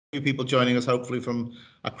People joining us, hopefully from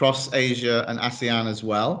across Asia and ASEAN as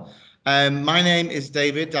well. My name is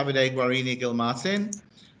Davide Guarini Gilmartin.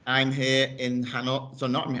 I'm here in Hanoi. So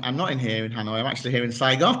I'm not in here in Hanoi. I'm actually here in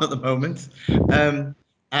Saigon at the moment.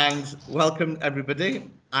 And welcome everybody.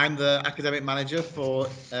 I'm the academic manager for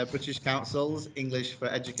British Council's English for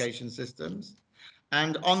Education Systems.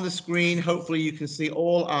 And on the screen, hopefully you can see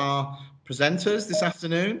all our presenters this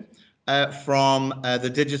afternoon from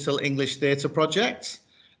the Digital English Theatre Project.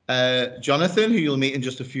 Jonathan, who you'll meet in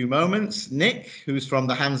just a few moments, Nick, who's from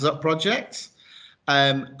the Hands Up Project,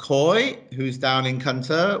 Khoi, who's down in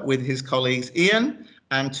Kantar with his colleagues Ian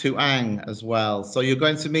and Thuong as well. So you're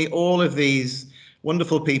going to meet all of these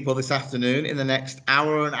wonderful people this afternoon in the next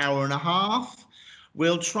hour and a half.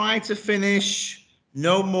 We'll try to finish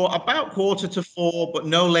no more, about 3:45, but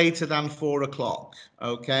no later than 4 o'clock,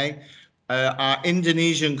 okay? Our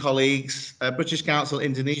Indonesian colleagues, British Council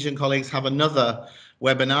Indonesian colleagues, have another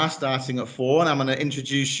webinar starting at 4, and I'm going to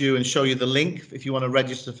introduce you and show you the link if you want to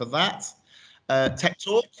register for that. Tech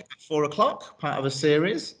Talk at 4 o'clock, part of a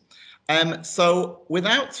series. So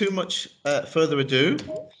without too much further ado,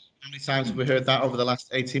 how many times have we heard that over the last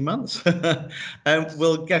 18 months?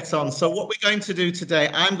 We'll get on. So what we're going to do today,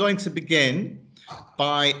 I'm going to begin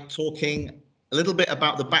by talking a little bit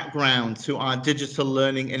about the background to our Digital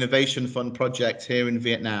Learning Innovation Fund project here in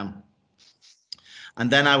Vietnam. And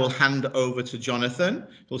then I will hand over to Jonathan,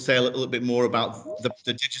 who'll say a little bit more about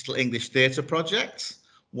the Digital English Theatre project,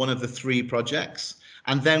 one of the 3 projects.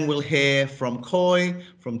 And then we'll hear from Khoi,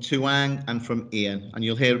 from Thuong, and from Ian. And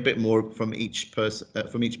you'll hear a bit more from each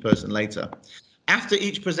person later. After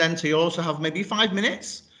each presenter, you also have maybe 5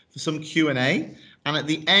 minutes for some Q&A. And at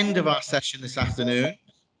the end of our session this afternoon,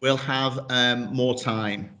 we'll have more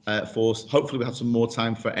time hopefully we'll have some more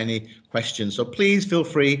time for any questions. So please feel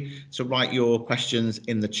free to write your questions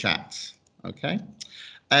in the chat, okay?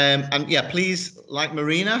 And yeah, please, like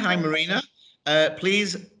Marina, hi Marina,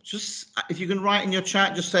 please just, if you can write in your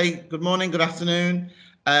chat, just say good morning, good afternoon,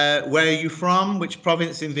 where are you from, which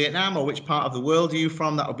province in Vietnam or which part of the world are you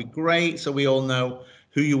from? That would be great, so we all know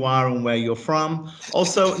who you are and where you're from.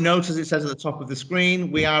 Also, note, as it says at the top of the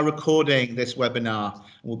screen, we are recording this webinar and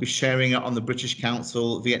we'll be sharing it on the British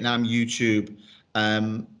Council Vietnam YouTube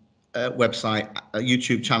website,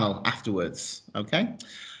 YouTube channel afterwards, okay?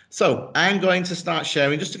 So I'm going to start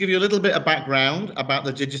sharing, just to give you a little bit of background about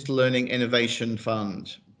the Digital Learning Innovation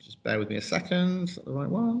Fund. Just bear with me a second, is that the right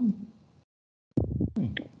one?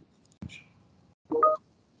 Okay.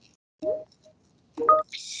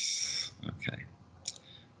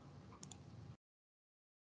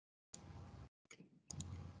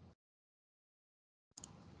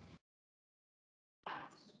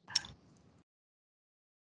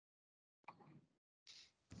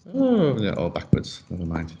 Oh, no, oh, backwards. Never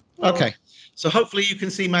mind. Okay, so hopefully you can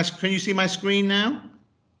see can you see my screen now?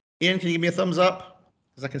 Ian, can you give me a thumbs up?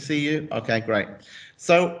 Because I can see you. Okay, great.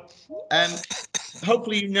 So,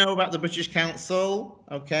 hopefully you know about the British Council.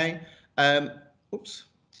 Okay. Oops.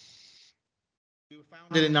 We were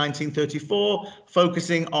founded in 1934,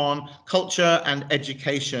 focusing on culture and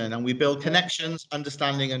education, and we build connections,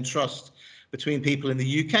 understanding, and trust between people in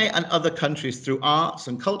the UK and other countries through arts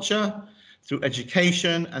and culture, through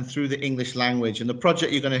education, and through the English language. And the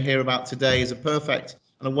project you're going to hear about today is a perfect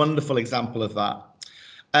and a wonderful example of that.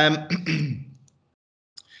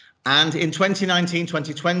 And in 2019,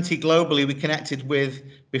 2020, globally, we connected with,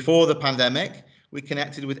 before the pandemic, we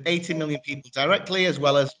connected with 80 million people directly, as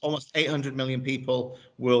well as almost 800 million people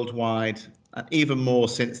worldwide, and even more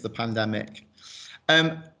since the pandemic.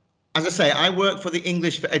 As I say, I work for the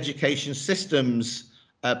English for Education Systems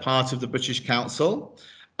part of the British Council.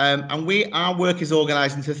 And our work is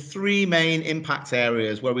organised into 3 main impact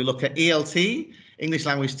areas where we look at ELT, English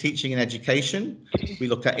Language Teaching and Education. We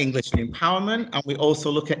look at English Empowerment, and we also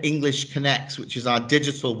look at English Connects, which is our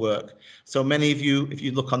digital work. So many of you, if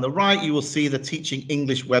you look on the right, you will see the Teaching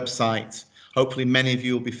English website. Hopefully many of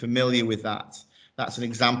you will be familiar with that. That's an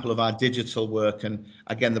example of our digital work. And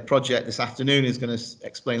again, the project this afternoon is going to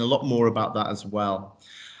explain a lot more about that as well.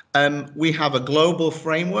 We have a global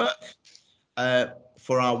framework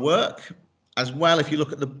for our work as well. If you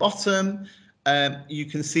look at the bottom, you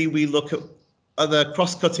can see we look at other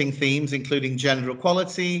cross-cutting themes, including gender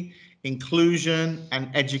equality, inclusion, and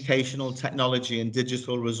educational technology and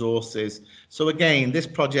digital resources. So again, this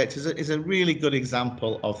project is a really good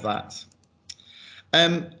example of that.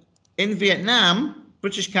 In Vietnam,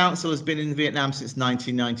 British Council has been in Vietnam since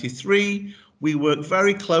 1993. We work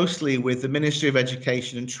very closely with the Ministry of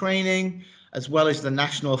Education and Training, as well as the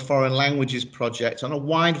National Foreign Languages Project, on a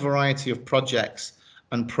wide variety of projects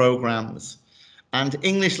and programs. And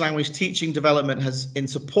English language teaching development has, in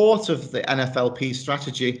support of the NFLP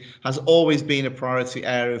strategy, has always been a priority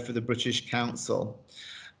area for the British Council.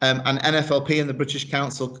 And NFLP and the British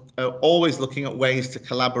Council are always looking at ways to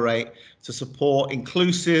collaborate to support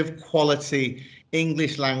inclusive, quality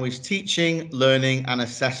English language teaching, learning and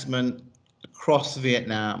assessment across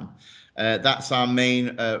Vietnam. That's our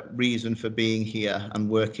main reason for being here and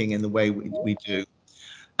working in the way we do.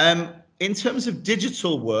 In terms of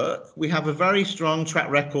digital work, we have a very strong track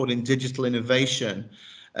record in digital innovation.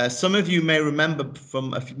 Some of you may remember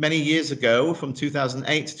from many years ago, from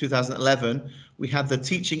 2008 to 2011, we had the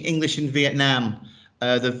Teaching English in Vietnam,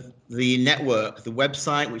 the network, the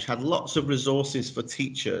website, which had lots of resources for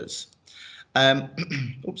teachers.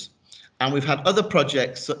 Oops. And we've had other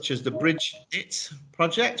projects such as the Bridge It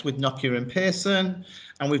project with Nokia and Pearson,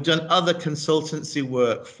 and we've done other consultancy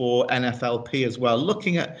work for NFLP as well,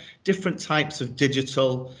 looking at different types of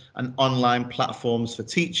digital and online platforms for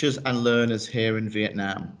teachers and learners here in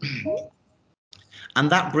Vietnam. And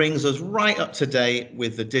that brings us right up to date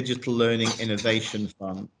with the Digital Learning Innovation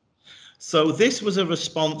Fund. So this was a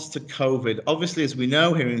response to COVID. Obviously, as we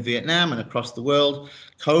know, here in Vietnam and across the world,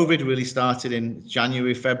 COVID really started in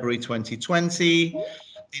January, February 2020.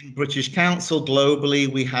 In British Council globally,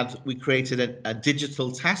 we created a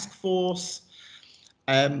digital task force.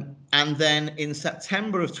 And then in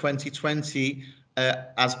September of 2020,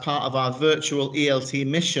 as part of our virtual ELT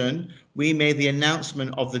mission, we made the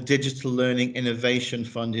announcement of the Digital Learning Innovation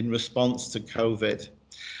Fund in response to COVID.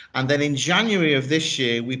 And then in January of this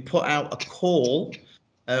year, we put out a call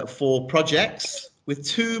for projects with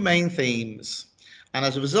two main themes. And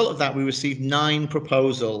as a result of that, we received 9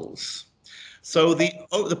 proposals. So the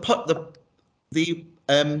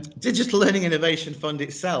Digital Learning Innovation Fund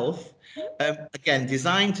itself, again,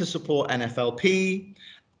 designed to support NFLP,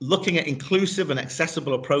 looking at inclusive and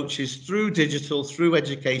accessible approaches through digital, through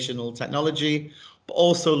educational technology, but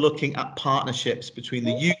also looking at partnerships between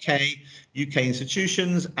the UK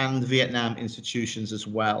institutions and Vietnam institutions as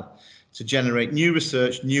well, to generate new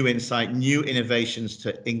research, new insight, new innovations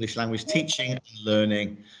to English language teaching and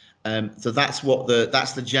learning. So that's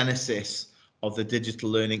the genesis of the Digital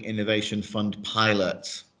Learning Innovation Fund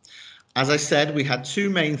pilot. As I said, we had 2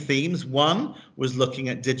 main themes. One was looking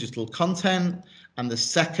at digital content, and the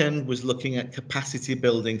second was looking at capacity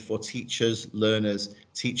building for teachers, learners,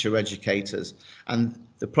 teacher educators. And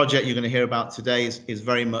the project you're going to hear about today is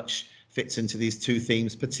very much fits into these 2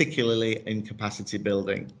 themes, particularly in capacity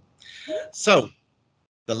building. So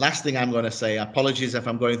the last thing I'm going to say, apologies if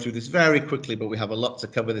I'm going through this very quickly, but we have a lot to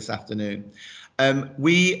cover this afternoon.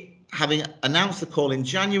 Having announced the call in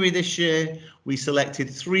January this year, we selected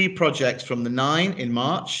 3 projects from the 9 in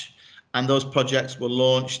March, and those projects were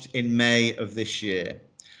launched in May of this year.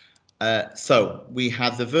 So we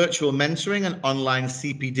had the virtual mentoring and online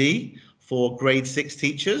CPD for grade 6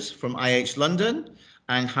 teachers from IH London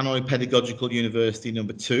and Hanoi Pedagogical University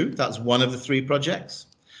number 2. That's one of the 3 projects.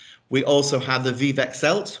 We also had the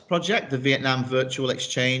VivExcelt project, the Vietnam Virtual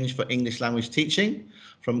Exchange for English Language Teaching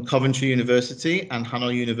from Coventry University and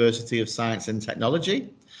Hanoi University of Science and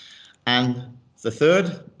Technology. And the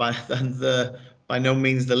third, by no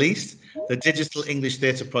means the least, the Digital English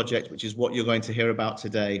Theatre Project, which is what you're going to hear about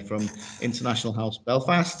today from International House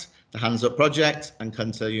Belfast, the Hands Up Project and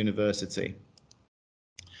Tho University.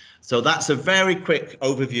 So that's a very quick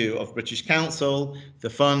overview of British Council,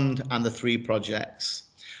 the fund and the 3 projects.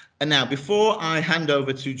 And now, before I hand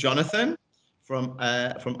over to Jonathan from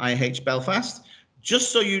IH Belfast,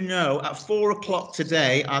 just so you know, at 4 o'clock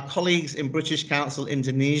today, our colleagues in British Council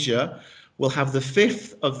Indonesia will have the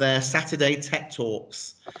 5th of their Saturday Tech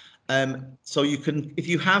Talks. So you can, if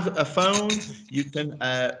you have a phone, you can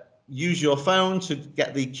use your phone to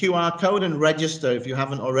get the QR code and register if you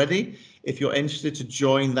haven't already, if you're interested to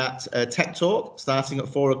join that Tech Talk starting at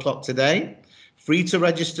 4 o'clock today. Free to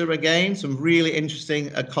register again, some really interesting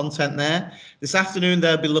content there. This afternoon,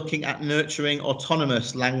 they'll be looking at nurturing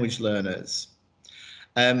autonomous language learners.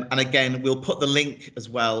 And again, we'll put the link as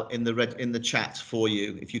well in the chat for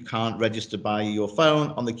you if you can't register by your phone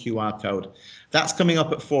on the QR code. That's coming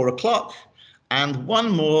up at 4 o'clock. And one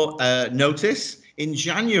more notice, in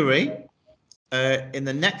January, in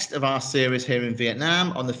the next of our series here in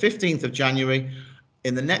Vietnam, on the 15th of January,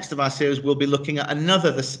 in the next of our series, we'll be looking at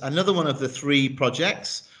another one of the 3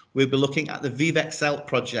 projects. We'll be looking at the VivExcelt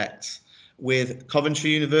project with Coventry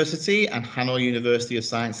University and Hanoi University of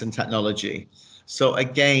Science and Technology. So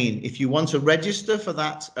again, if you want to register for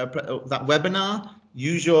that webinar,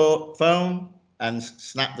 use your phone and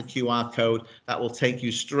snap the QR code. That will take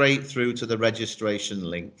you straight through to the registration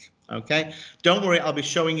link. Okay, don't worry, I'll be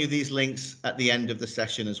showing you these links at the end of the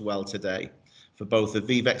session as well today for both the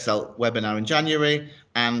VivExcel webinar in January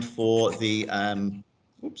and for the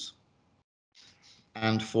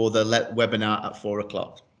webinar at 4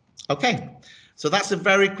 o'clock. Okay, so that's a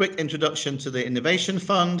very quick introduction to the Innovation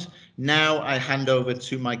Fund. Now I hand over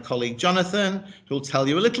to my colleague Jonathan, who will tell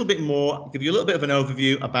you a little bit more, give you a little bit of an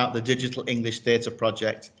overview about the Digital English Theatre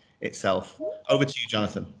project itself. Over to you,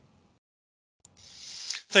 Jonathan.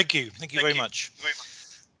 Thank you very much.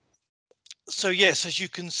 So yes, as you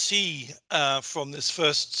can see from this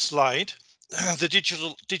first slide, the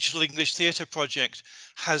Digital English Theatre project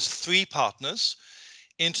has 3 partners.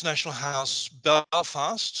 International House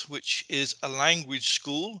Belfast, which is a language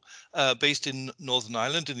school based in Northern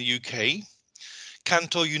Ireland in the UK.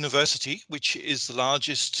 Tho University, which is the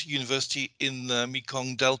largest university in the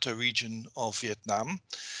Mekong Delta region of Vietnam.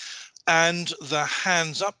 And the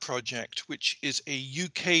Hands Up project, which is a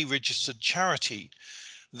UK registered charity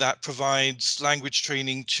that provides language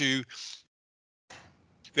training to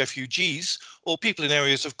refugees or people in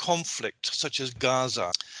areas of conflict, such as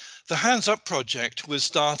Gaza. The Hands Up project was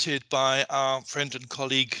started by our friend and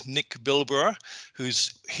colleague Nick Bilborough,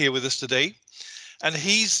 who's here with us today. And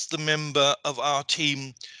he's the member of our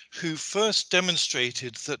team who first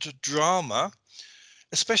demonstrated that drama,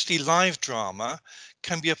 especially live drama,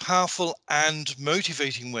 can be a powerful and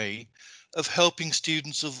motivating way of helping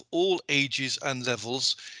students of all ages and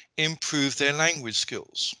levels improve their language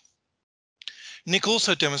skills. Nick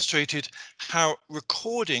also demonstrated how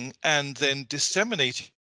recording and then disseminating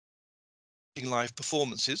live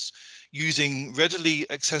performances using readily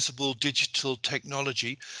accessible digital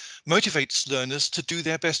technology motivates learners to do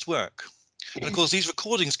their best work. And of course, these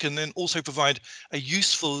recordings can then also provide a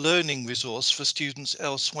useful learning resource for students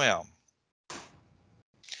elsewhere.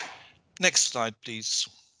 Next slide, please.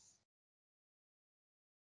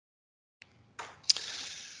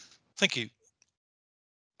 Thank you.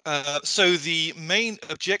 So the main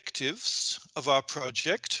objectives of our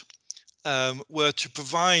project were to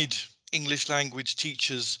provide English language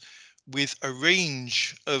teachers with a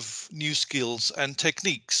range of new skills and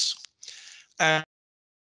techniques, and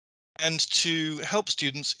to help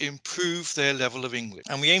students improve their level of English.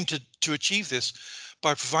 And we aim to achieve this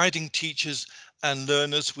by providing teachers and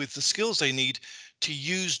learners with the skills they need to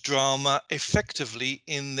use drama effectively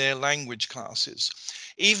in their language classes,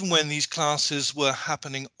 even when these classes were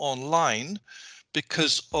happening online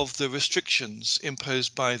because of the restrictions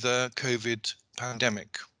imposed by the COVID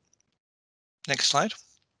pandemic. Next slide.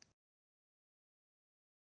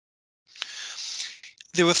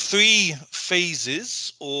 There were 3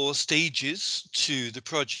 phases or stages to the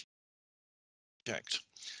project.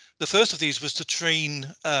 The first of these was to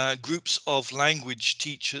train groups of language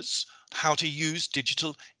teachers how to use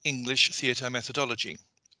digital English theatre methodology.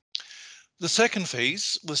 The second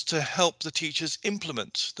phase was to help the teachers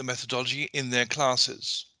implement the methodology in their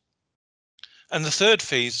classes. And the third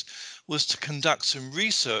phase was to conduct some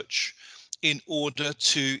research in order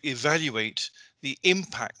to evaluate the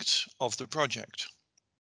impact of the project.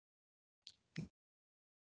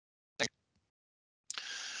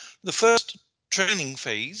 The first training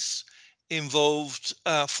phase involved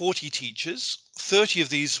 40 teachers. 30 of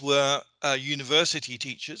these were university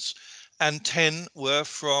teachers and 10 were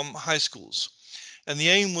from high schools. And the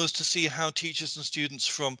aim was to see how teachers and students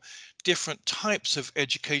from different types of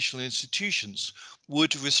educational institutions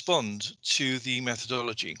would respond to the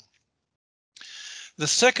methodology. The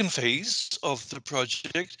second phase of the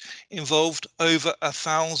project involved over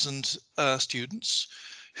 1,000 students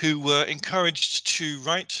who were encouraged to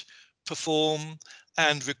write, perform,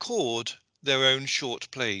 and record their own short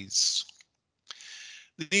plays.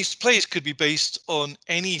 These plays could be based on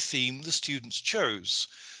any theme the students chose.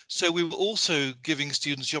 So we were also giving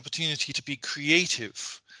students the opportunity to be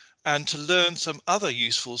creative and to learn some other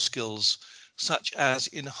useful skills, such as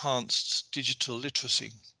enhanced digital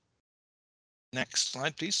literacy. Next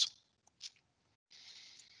slide, please.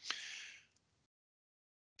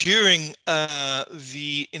 During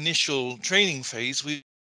the initial training phase, we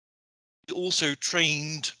also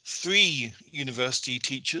trained 3 university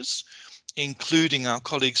teachers, including our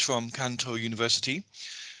colleagues from Tho University,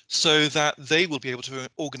 so that they will be able to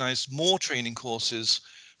organize more training courses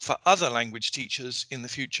for other language teachers in the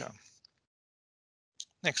future.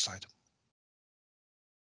 Next slide.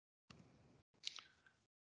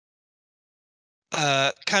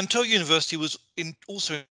 Tho University was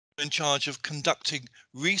also in charge of conducting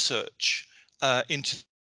research into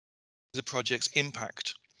the project's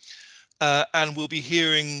impact. And we'll be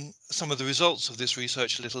hearing some of the results of this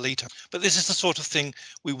research a little later. But this is the sort of thing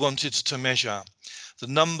we wanted to measure: the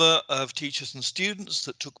number of teachers and students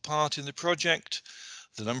that took part in the project,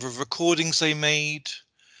 the number of recordings they made,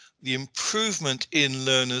 the improvement in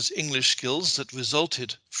learners' English skills that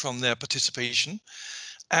resulted from their participation,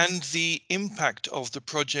 and the impact of the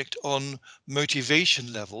project on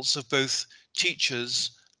motivation levels of both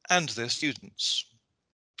teachers and their students.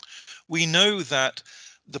 We know that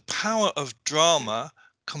the power of drama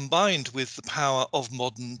combined with the power of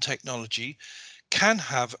modern technology can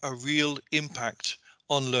have a real impact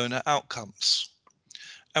on learner outcomes.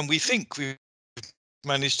 And we think we've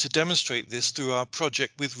managed to demonstrate this through our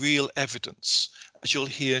project with real evidence, as you'll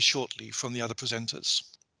hear shortly from the other presenters.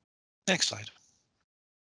 Next slide.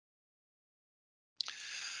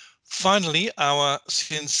 Finally, our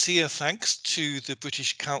sincere thanks to the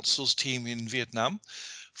British Council's team in Vietnam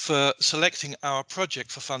for selecting our project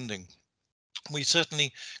for funding. We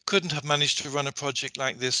certainly couldn't have managed to run a project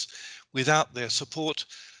like this without their support.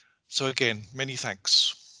 So again, many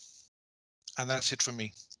thanks. And that's it from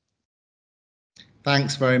me.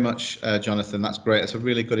 Thanks very much, Jonathan. That's great. It's a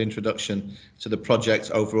really good introduction to the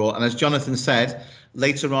project overall. And as Jonathan said,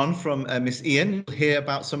 later on from Miss Ian, you'll hear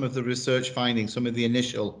about some of the research findings, some of the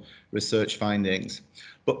initial research findings.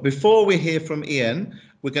 But before we hear from Ian,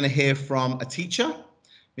 we're going to hear from a teacher,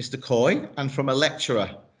 Mr. Khoi, and from a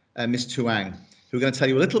lecturer, Ms. Thuong, who are going to tell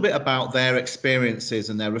you a little bit about their experiences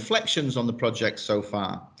and their reflections on the project so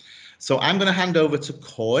far. So I'm going to hand over to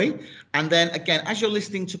Khoi, and then again, as you're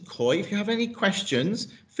listening to Khoi, if you have any questions,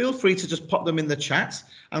 feel free to just pop them in the chat,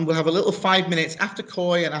 and we'll have a little 5 minutes after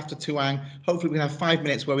Khoi and after Thuong. Hopefully we have 5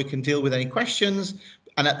 minutes where we can deal with any questions,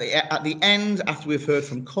 and at the end, after we've heard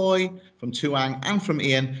from Khoi, from Thuong, and from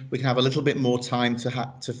Ian, we can have a little bit more time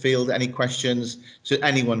to field any questions to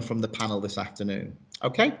anyone from the panel this afternoon.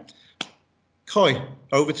 Okay, Khoi,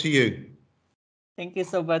 over to you. Thank you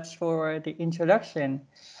so much for the introduction.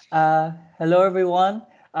 Hello, everyone.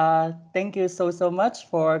 Thank you so much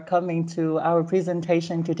for coming to our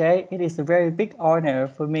presentation today. It is a very big honor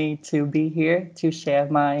for me to be here to share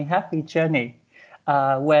my happy journey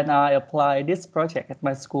when I apply this project at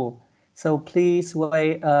my school. So please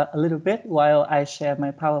wait a little bit while I share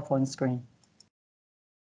my PowerPoint screen.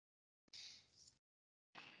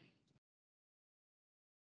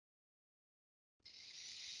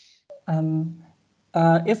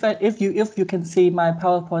 If you can see my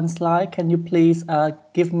PowerPoint slide, can you please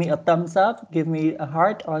give me a thumbs up, give me a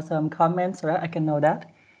heart or some comments so that I can know that?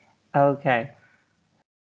 Okay.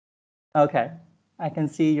 Okay, I can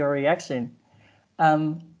see your reaction.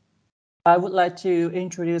 I would like to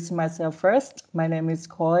introduce myself first. My name is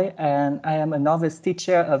Khoi, and I am a novice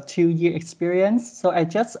teacher of 2-year experience. So I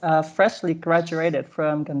just freshly graduated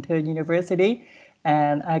from Tho University,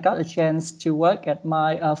 and I got a chance to work at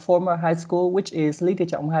my former high school, which is Lý Tự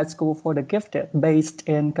Trọng High School for the Gifted, based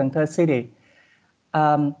in Tho City.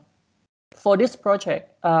 For this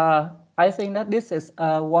project, I think that this is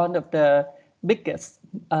one of the biggest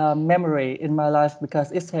memory in my life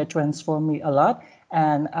because it has transformed me a lot.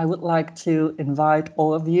 And I would like to invite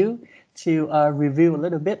all of you to review a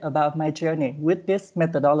little bit about my journey with this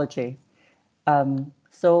methodology.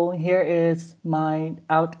 So here is my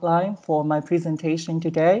outline for my presentation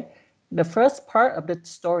today. The first part of the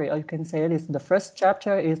story, or you can say it is the first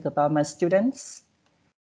chapter, is about my students.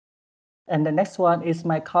 And the next one is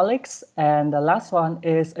my colleagues. And the last one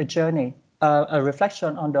is a journey, a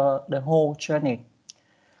reflection on the whole journey.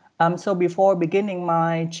 So before beginning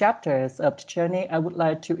my chapters of the journey, I would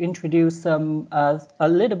like to introduce a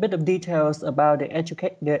little bit of details about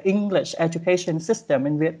the English education system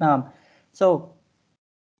in Vietnam. So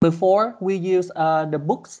before we use the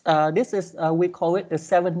books, this is, we call it the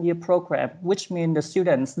 7-year program, which means the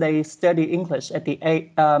students, they study English at the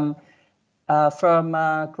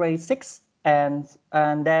from grade 6 and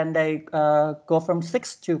then they go from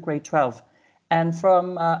 6 to grade 12. And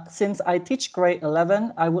from since I teach grade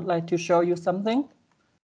 11, I would like to show you something.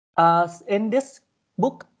 In this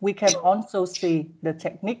book, we can also see the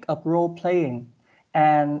technique of role playing.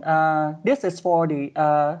 And this is for the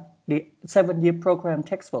 7-year program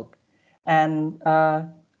textbook. And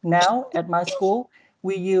now at my school,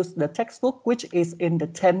 we use the textbook, which is in the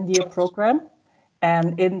 10-year program.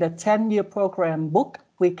 And in the 10-year program book,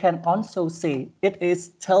 we can also see it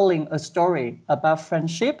is telling a story about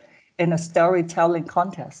friendship in a storytelling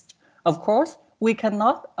contest. Of course, we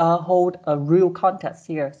cannot hold a real contest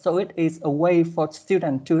here. So it is a way for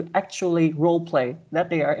students to actually role play that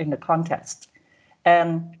they are in the contest.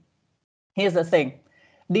 And here's the thing.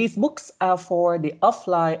 These books are for the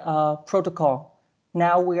offline protocol.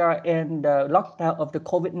 Now we are in the lockdown of the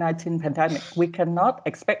COVID-19 pandemic. We cannot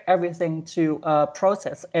expect everything to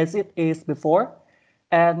process as it is before.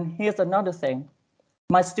 And here's another thing.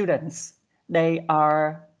 My students, they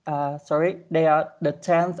are they are the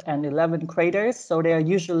 10th and 11th graders. So they are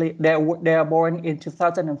usually, they are born in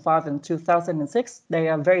 2005 and 2006. They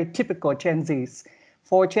are very typical Gen Zs.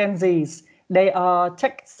 For Gen Zs, they are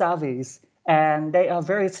tech savvies and they are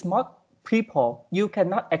very smart people. You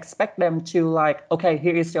cannot expect them to like, okay,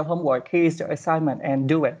 here is your homework, here is your assignment and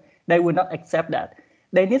do it. They will not accept that.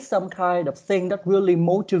 They need some kind of thing that really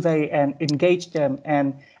motivate and engage them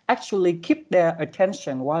and actually keep their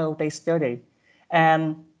attention while they study.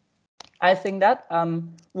 And I think that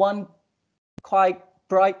one quite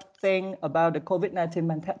bright thing about the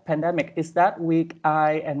COVID-19 pandemic is that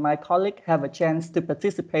I and my colleague have a chance to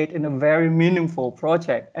participate in a very meaningful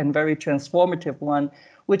project and very transformative one,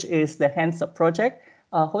 which is the Hands Up project,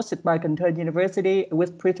 hosted by Tho University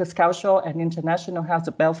with British Council and International House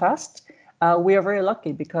of Belfast. We are very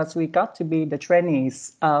lucky because we got to be the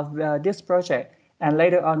trainees of this project. And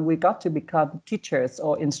later on, we got to become teachers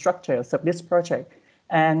or instructors of this project.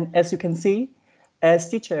 And as you can see, as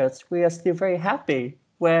teachers, we are still very happy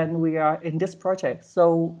when we are in this project.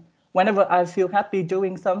 So whenever I feel happy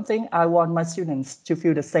doing something, I want my students to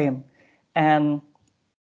feel the same. And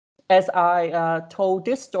as I told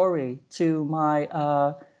this story to my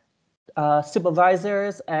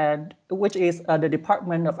supervisors, and which is the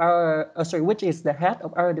department of our, which is the head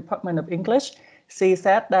of our department of English, she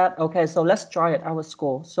said that, okay, so let's try at our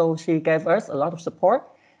school. So she gave us a lot of support.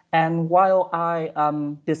 And while I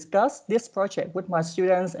discussed this project with my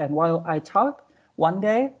students and while I talked, one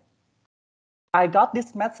day I got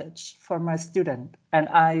this message from my student and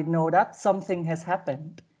I know that something has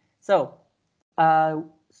happened. So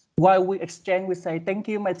while we exchange, we say, thank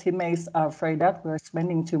you, my teammates are afraid that we're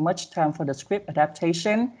spending too much time for the script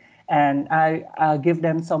adaptation. And I give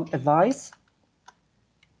them some advice.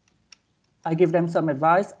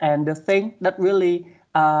 And the thing that really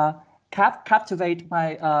captivate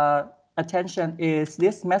my attention is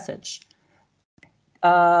this message.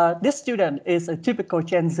 This student is a typical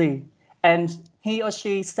Gen Z, and he or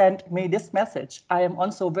she sent me this message. I am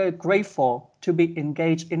also very grateful to be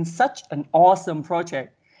engaged in such an awesome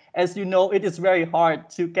project. As you know, it is very hard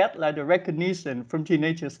to get like the recognition from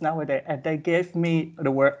teenagers nowadays, and they gave me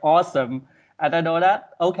the word awesome. And I know that,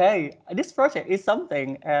 okay, this project is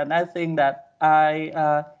something, and I think that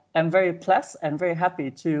I am very blessed and very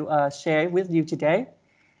happy to share with you today.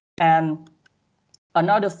 And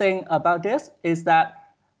another thing about this is that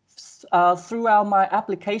throughout my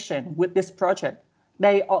application with this project,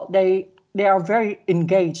 they are very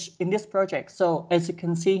engaged in this project. So as you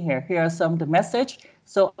can see here, here are some of the message.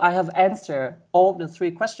 So I have answered all the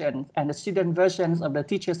 3 questions and the student versions of the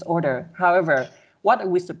teacher's order. However, what are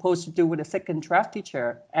we supposed to do with the second draft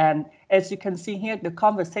teacher? And as you can see here, the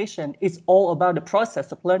conversation is all about the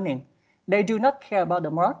process of learning. They do not care about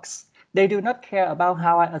the marks. They do not care about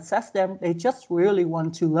how I assess them. They just really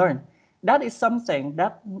want to learn. That is something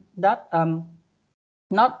that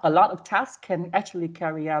not a lot of tasks can actually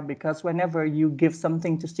carry out, because whenever you give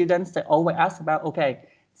something to students, they always ask about, okay,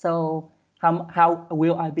 so how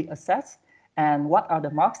will I be assessed? And what are the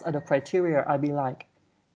marks or the criteria I be like?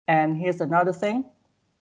 And here's another thing.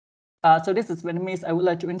 So this is Vietnamese I would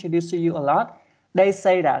like to introduce to you a lot. They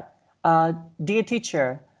say that, dear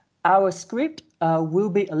teacher, our script will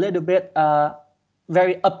be a little bit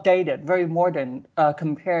very updated, very modern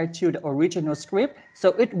compared to the original script. So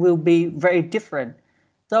it will be very different.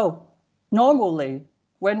 So normally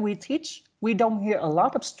when we teach, we don't hear a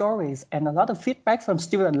lot of stories and a lot of feedback from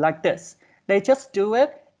students like this. They just do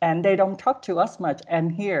it and they don't talk to us much.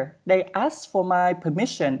 And here they ask for my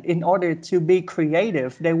permission in order to be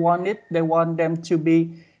creative. They want them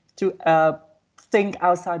to think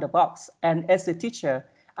outside the box. And as a teacher,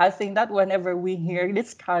 I think that whenever we hear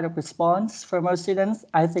this kind of response from our students,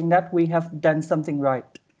 I think that we have done something right.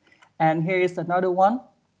 And here is another one.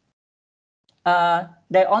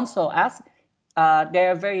 They also ask,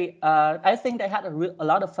 they're very, I think they had a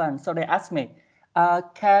lot of fun. So they asked me,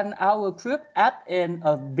 can our group add in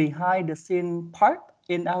a behind the scene part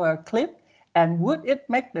in our clip? And would it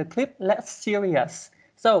make the clip less serious?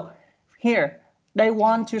 So here, they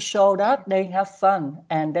want to show that they have fun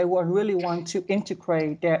and they will really want to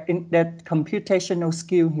integrate their computational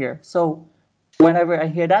skill here. So whenever I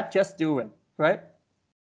hear that, just do it, right?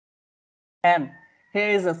 And here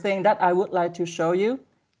is a thing that I would like to show you.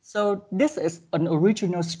 So this is an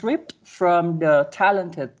original script from the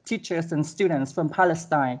talented teachers and students from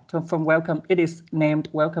Palestine from Welcome. It is named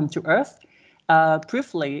Welcome to Earth.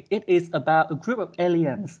 Briefly, it is about a group of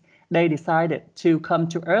aliens. They decided to come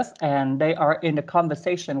to Earth and they are in a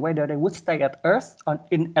conversation whether they would stay at Earth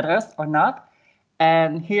or not.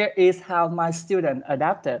 And here is how my student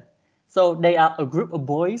adapted. So they are a group of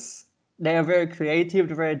boys. They are very creative,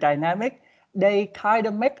 very dynamic. They kind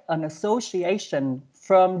of make an association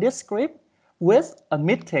from this script with a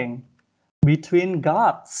meeting between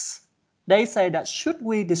gods. They say that should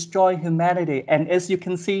we destroy humanity? And as you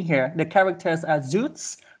can see here, the characters are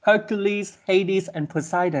Zeus, Hercules, Hades, and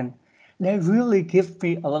Poseidon. They really give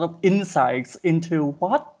me a lot of insights into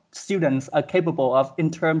what students are capable of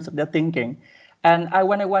in terms of their thinking. And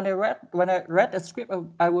when I read the script,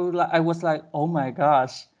 I was like, oh my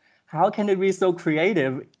gosh, how can it be so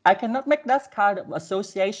creative? I cannot make that kind of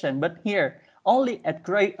association, but here, only at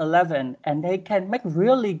grade 11, and they can make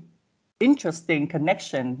really interesting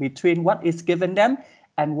connection between what is given them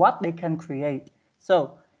and what they can create.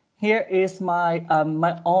 So here is my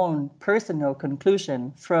own personal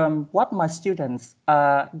conclusion from what my students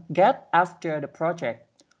get after the project.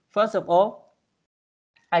 First of all,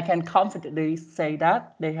 I can confidently say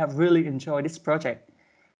that they have really enjoyed this project.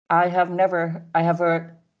 I haven't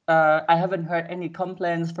heard any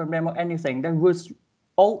complaints from them or anything.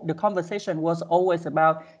 The conversation was always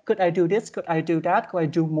about, could I do this? Could I do that? Could I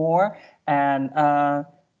do more? And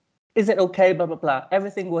is it okay? Blah, blah, blah.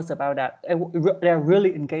 Everything was about that. They're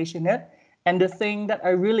really engaged in it. And the thing that I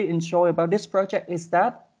really enjoy about this project is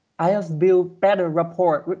that I have built better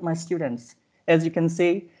rapport with my students. As you can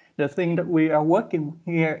see, the thing that we are working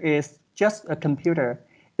here is just a computer.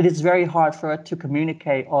 It is very hard for us to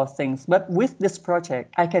communicate all things. But with this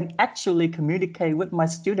project, I can actually communicate with my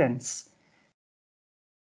students.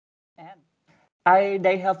 And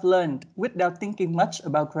they have learned without thinking much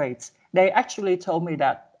about grades. They actually told me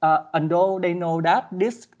that although they know that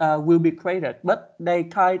this will be created, but they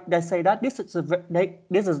say that this is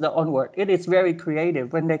the onward. It is very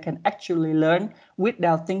creative when they can actually learn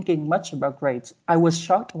without thinking much about grades. I was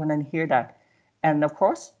shocked when I hear that. And of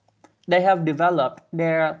course, they have developed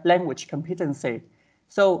their language competency.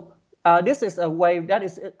 So this is a way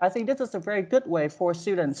I think this is a very good way for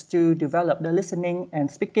students to develop the listening and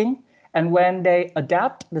speaking. And when they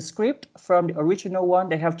adapt the script from the original one,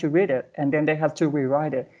 they have to read it and then they have to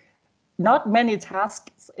rewrite it. Not many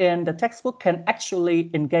tasks in the textbook can actually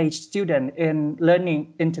engage students in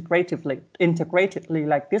learning integratedly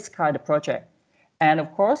like this kind of project. And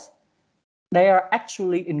of course, they are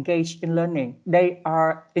actually engaged in learning. They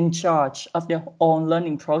are in charge of their own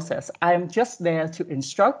learning process. I am just there to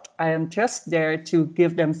instruct. I am just there to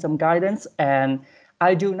give them some guidance, and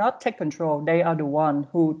I do not take control. They are the one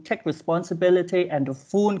who take responsibility and the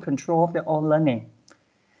full control of their own learning.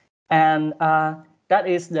 And that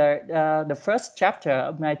is the first chapter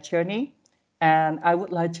of my journey. And I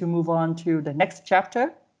would like to move on to the next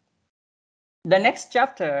chapter. The next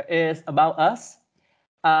chapter is about us.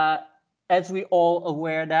 As we all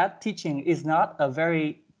aware that teaching is not a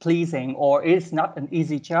very pleasing or it's not an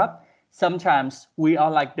easy job. Sometimes we are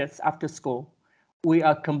like this after school. We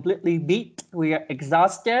are completely beat, we are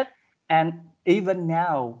exhausted, and even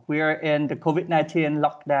now we are in the COVID-19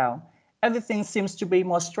 lockdown. Everything seems to be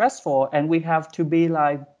more stressful, and we have to be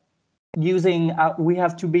using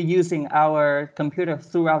our computer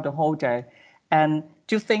throughout the whole day. And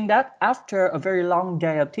to think that after a very long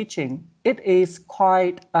day of teaching, it is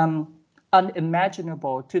quite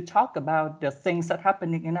unimaginable to talk about the things that are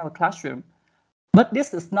happening in our classroom. But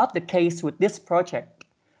this is not the case with this project.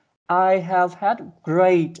 I have had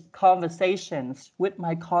great conversations with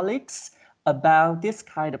my colleagues about this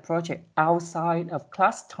kind of project outside of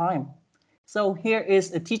class time. So here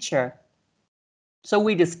is a teacher. So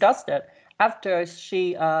we discussed it. After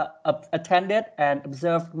she attended and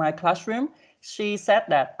observed my classroom, she said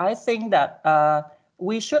that I think that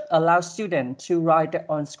we should allow students to write their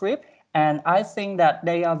own script, and I think that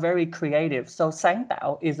they are very creative. So sáng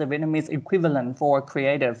tạo is a Vietnamese equivalent for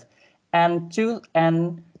creative. And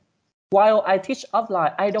while I teach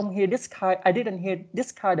offline, I didn't hear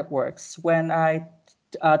this kind of words when I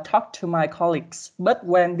talked to my colleagues. But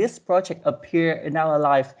when this project appeared in our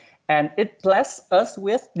life and it blessed us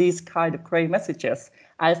with these kind of great messages,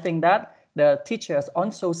 I think that the teachers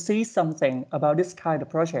also see something about this kind of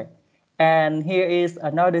project. And here is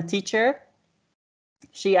another teacher.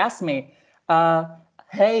 She asked me,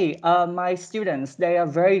 hey, my students, they are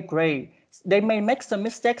very great. They may make some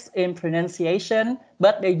mistakes in pronunciation,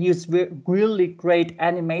 but they use really great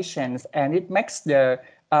animations, and it makes their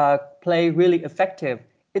play really effective.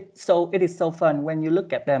 It is so fun when you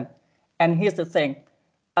look at them. And here's the thing.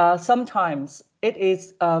 Sometimes it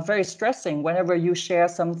is very stressing whenever you share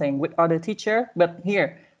something with other teacher. But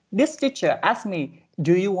here, this teacher asked me,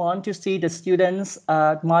 do you want to see the students,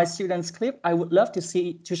 my students' clip? I would love to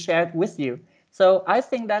share it with you. So I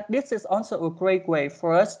think that this is also a great way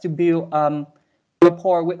for us to build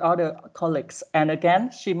rapport with other colleagues. And again,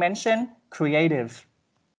 she mentioned creative.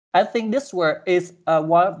 I think this work is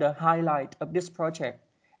one of the highlight of this project.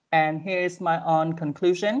 And here is my own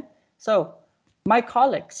conclusion. So my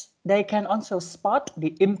colleagues, they can also spot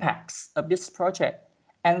the impacts of this project.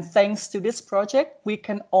 And thanks to this project, we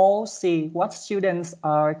can all see what students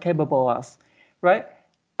are capable of, right?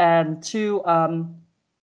 And to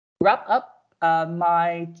wrap up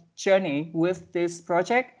my journey with this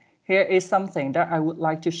project, here is something that I would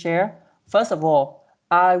like to share. First of all,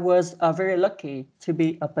 I was very lucky to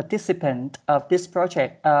be a participant of this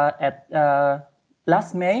project at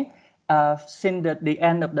last May, since the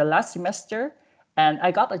end of the last semester. And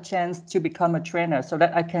I got a chance to become a trainer so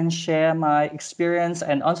that I can share my experience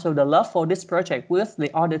and also the love for this project with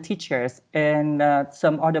the other teachers in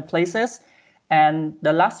some other places. And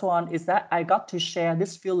the last one is that I got to share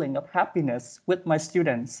this feeling of happiness with my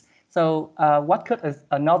students. So what could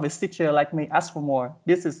a novice teacher like me ask for more?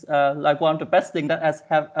 This is like one of the best things that has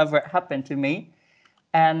ever happened to me.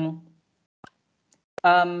 And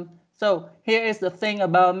so here is the thing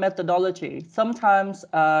about methodology. Sometimes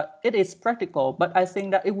it is practical, but I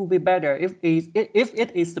think that it would be better if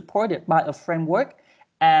it is supported by a framework.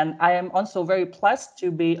 And I am also very blessed to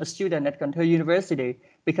be a student at Tho University,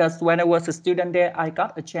 because when I was a student there, I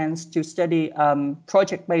got a chance to study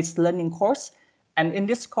project-based learning course. And in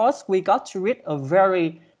this course, we got to read a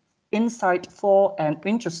very insightful and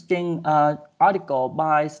interesting article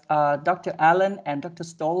by Dr. Allen and Dr.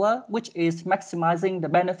 Stoller, which is maximizing the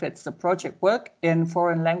benefits of project work in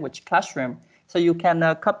foreign language classroom. So you can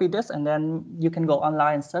copy this and then you can go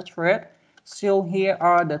online and search for it. So here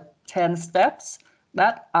are the 10 steps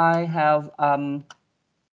that I have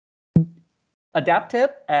adapted.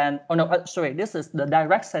 And, oh no, sorry, this is the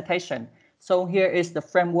direct citation. So here is the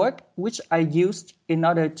framework which I used in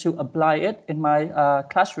order to apply it in my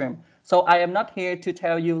classroom. So I am not here to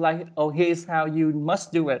tell you like, oh, here's how you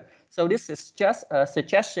must do it. So this is just a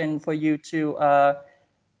suggestion for you to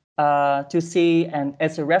see and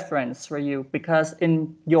as a reference for you, because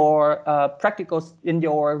in your in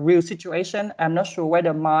your real situation, I'm not sure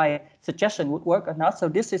whether my suggestion would work or not. So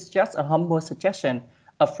this is just a humble suggestion,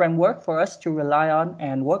 a framework for us to rely on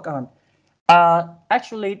and work on.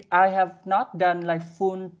 Actually, I have not done like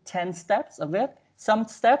full 10 steps of it. Some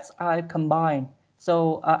steps I combine.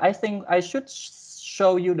 So I think I should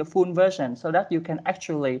show you the full version so that you can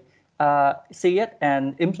actually see it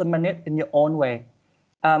and implement it in your own way.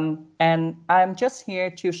 And I'm just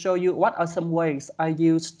here to show you what are some ways I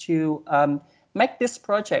use to make these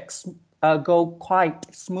projects go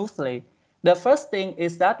quite smoothly. The first thing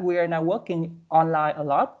is that we are now working online a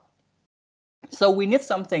lot. So we need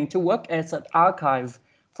something to work as an archive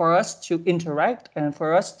for us to interact and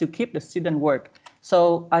for us to keep the student work.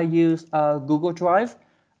 So I use Google Drive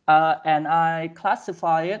and I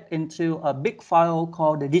classify it into a big file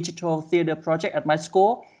called the Digital Theater Project at my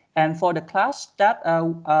school. And for the class that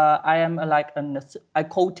I am I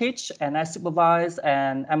co-teach and I supervise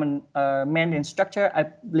and I'm a main instructor, I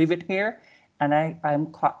leave it here. And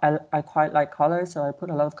I quite like colors, so I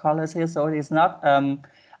put a lot of colors here. So it is not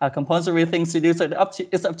compulsory things to do, so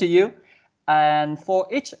it's up to you. And for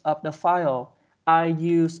each of the file, I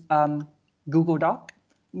use Google Doc.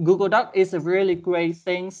 Google Doc is a really great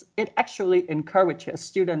thing. It actually encourages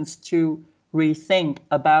students to rethink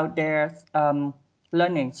about their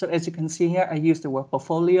learning. So as you can see here, I use the word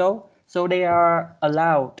portfolio. So they are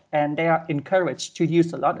allowed and they are encouraged to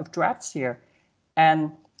use a lot of drafts here.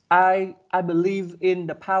 And I believe in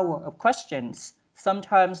the power of questions.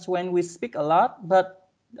 Sometimes when we speak a lot, but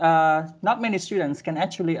not many students can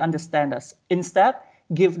actually understand us. Instead,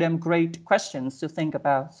 give them great questions to think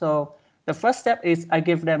about. So the first step is I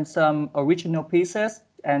give them some original pieces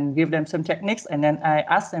and give them some techniques, and then I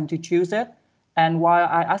ask them to choose it. And while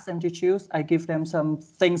I ask them to choose, I give them some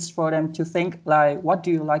things for them to think, like, what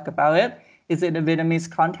do you like about it? Is it a Vietnamese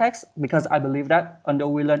context? Because I believe that, although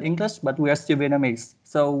we learn English, but we are still Vietnamese.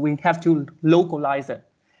 So we have to localize it.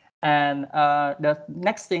 And the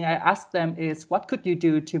next thing I ask them is, what could you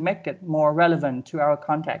do to make it more relevant to our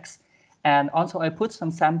context? And also I put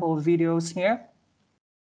some sample videos here.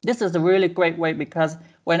 This is a really great way because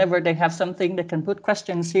whenever they have something, they can put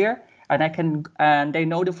questions here and they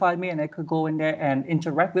notify me and I could go in there and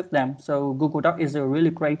interact with them. So Google Doc is a really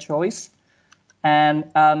great choice. And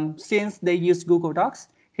since they use Google Docs,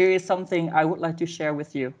 here is something I would like to share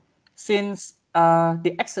with you. Since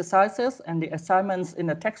the exercises and the assignments in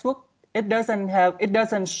the textbook, it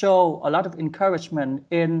doesn't show a lot of encouragement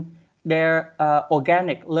in their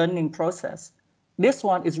organic learning process. This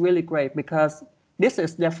one is really great because this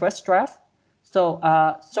is their first draft. So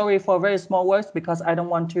sorry for very small words because I don't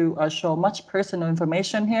want to show much personal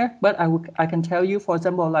information here, but I can tell you, for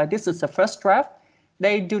example, like this is the first draft.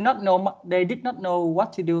 they did not know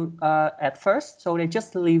what to do at first, so they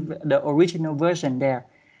just leave the original version there.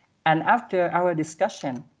 And after our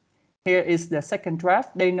discussion, here is the second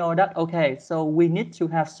draft. They know that, okay, so we need to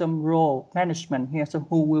have some role management here, so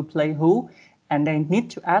who will play who, and they need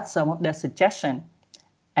to add some of their suggestion.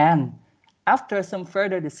 And after some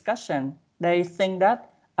further discussion, they think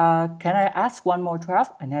that, can I ask one more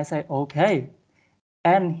draft? And I say, okay.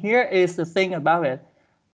 And here is the thing about it.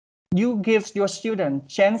 You give your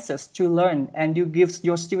students chances to learn, and you give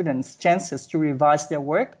your students chances to revise their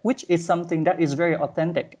work, which is something that is very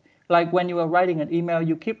authentic. Like when you are writing an email,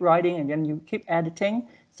 you keep writing and then you keep editing.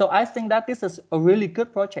 So I think that this is a really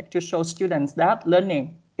good project to show students that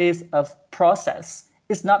learning is a process.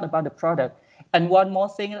 It's not about the product. And one more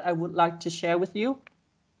thing I would like to share with you.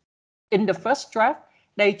 In the first draft,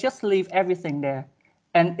 they just leave everything there.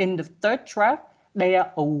 And in the third draft, they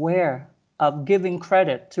are aware of giving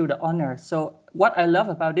credit to the owner. So what I love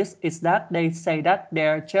about this is that they say that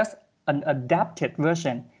they're just an adapted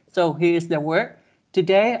version. So here is the word.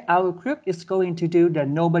 Today, our group is going to do the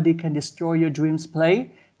Nobody Can Destroy Your Dreams play.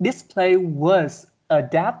 This play was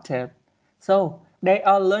adapted. So they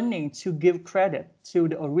are learning to give credit to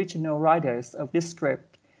the original writers of this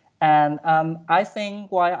script. And I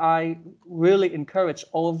think why I really encourage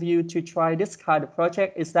all of you to try this kind of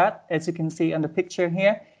project is that, as you can see on the picture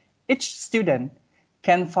here, each student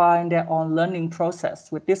can find their own learning process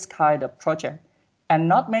with this kind of project. And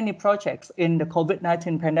not many projects in the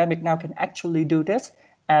COVID-19 pandemic now can actually do this.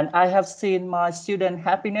 And I have seen my student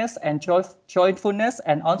happiness and joyfulness,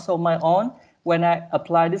 and also my own, when I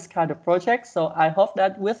apply this kind of project. So I hope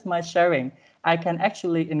that with my sharing, I can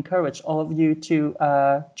actually encourage all of you to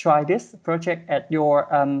try this project at your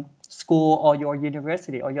school or your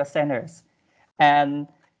university or your centers. And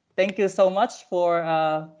thank you so much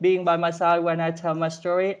for being by my side when I tell my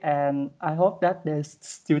story. And I hope that there's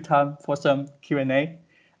still time for some Q&A.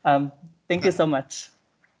 Thank you so much.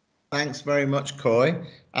 Thanks very much, Khoi.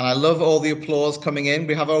 And I love all the applause coming in.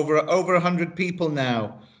 We have over 100 people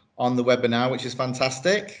now on the webinar, which is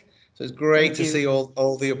fantastic. So it's great to see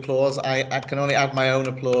all the applause. I can only add my own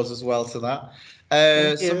applause as well to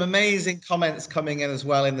that. Some amazing comments coming in as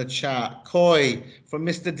well in the chat. Khoi, from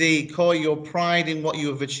Mr. D. Khoi, your pride in what you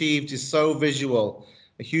have achieved is so visual.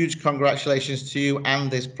 A huge congratulations to you and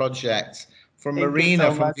this project. From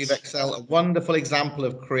Marina from Viva Excel, a wonderful example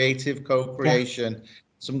of creative co-creation.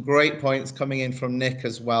 Some great points coming in from Nick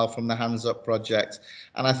as well from the Hands Up project.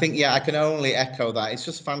 And I think, yeah, I can only echo that. It's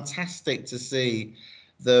just fantastic to see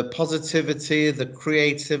the positivity, the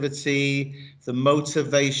creativity, the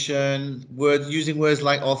motivation, using words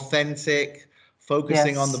like authentic,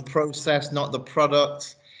 focusing on the process, not the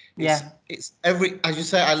product. It's as you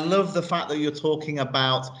say, I love the fact that you're talking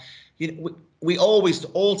about, we always,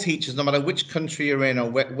 all teachers, no matter which country you're in or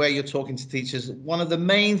where you're talking to teachers, one of the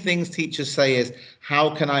main things teachers say is,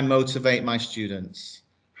 how can I motivate my students?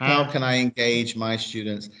 How can I engage my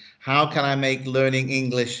students? How can I make learning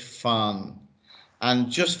English fun?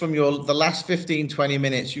 And just from the last 15, 20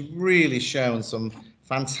 minutes, you've really shown some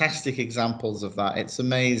fantastic examples of that. It's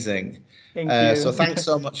amazing. Thank you. So thanks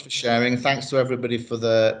so much for sharing. Thanks to everybody for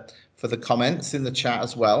the comments in the chat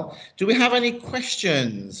as well. Do we have any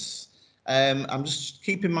questions? I'm just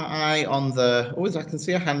keeping my eye on I can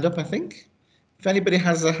see a hand up, I think. If anybody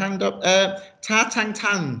has a hand up. Ta Tang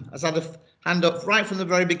Tan has had a hand up right from the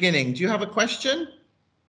very beginning. Do you have a question?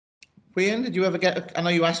 Queen, did you ever I know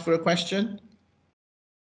you asked for a question.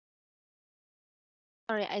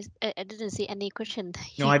 Sorry, I didn't see any question.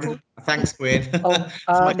 No, I didn't. Thanks, Queen.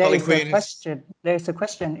 There is a question. There's a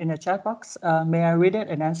question in the chat box. May I read it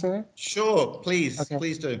and answer it? Sure, please. Okay.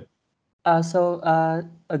 Please do. A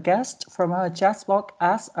guest from our chat box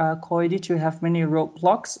asked, Khoi, did you have many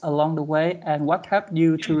roadblocks along the way, and what helped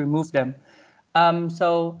you to remove them?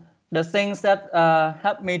 So the things that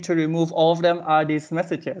help me to remove all of them are these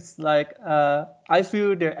messages. Like I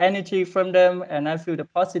feel the energy from them, and I feel the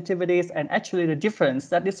positivities and actually the difference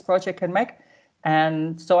that this project can make.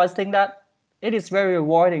 And so I think that it is very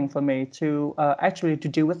rewarding for me to actually to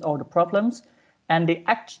deal with all the problems. And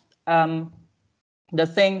the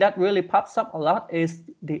thing that really pops up a lot is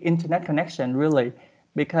the internet connection, really,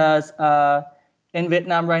 because in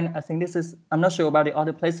Vietnam right now, I think I'm not sure about the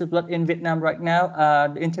other places, but in Vietnam right now,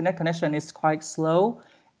 the internet connection is quite slow.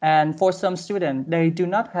 And for some students, they do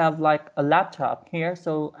not have like a laptop here.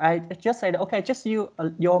 So I just said, okay, just use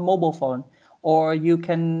your mobile phone, or you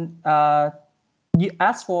can you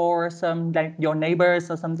ask for some, like your neighbors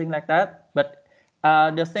or something like that. But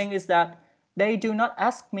the thing is that they do not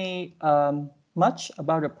ask me much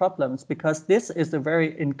about the problems, because this is a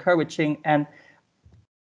very encouraging and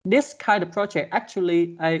this kind of project,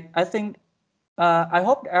 actually, I think, I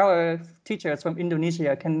hope our teachers from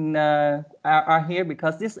Indonesia can are here,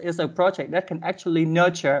 because this is a project that can actually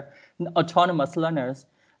nurture autonomous learners.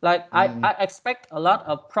 Like I expect a lot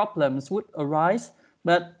of problems would arise,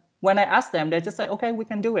 but when I asked them, they just say, "Okay, we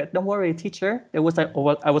can do it. Don't worry, teacher." It was like,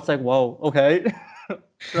 oh, I was like, "Whoa, okay,"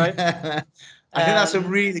 right? I think that's a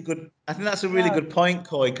really good. I think that's a really good point,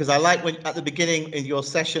 Khoi, because I like when at the beginning in your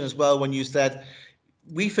session as well when you said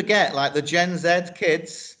we forget like the Gen Z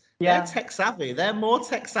kids. They're tech savvy. They're more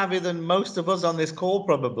tech savvy than most of us on this call,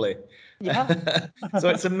 probably. Yeah. So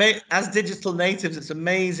it's amazing as digital natives. It's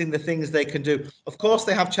amazing the things they can do. Of course,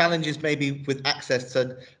 they have challenges maybe with access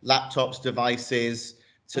to laptops, devices,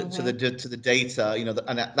 to the data. You know,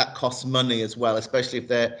 and that costs money as well, especially if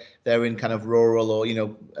they're in kind of rural or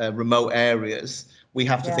remote areas. We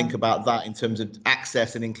have to think about that in terms of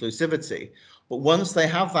access and inclusivity. But once they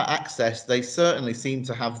have that access, they certainly seem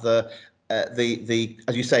to have the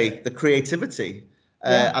as you say, the creativity,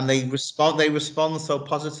 and they respond so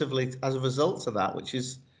positively as a result of that, which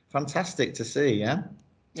is fantastic to see. Yeah.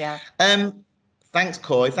 Yeah. Thanks,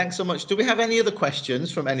 Khoi. Thanks so much. Do we have any other questions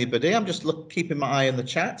from anybody? I'm just keeping my eye on the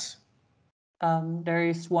chat. There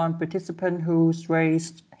is one participant who's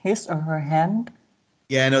raised his or her hand.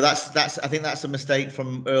 Yeah, no, that's. I think that's a mistake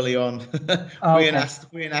from early on. We asked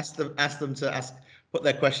them to put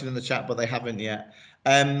their question in the chat, but they haven't yet.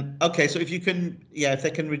 Okay, so if you can, if they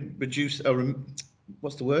can reduce or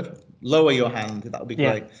what's the word? Lower your hand, that would be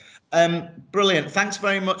great. Brilliant. Thanks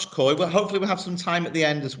very much, Khoi. Well, hopefully we'll have some time at the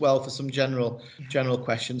end as well for some general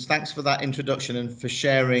questions. Thanks for that introduction and for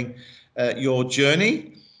sharing your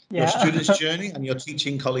journey. Your students' journey and your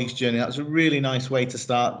teaching colleagues' journey. That was a really nice way to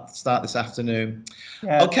start this afternoon.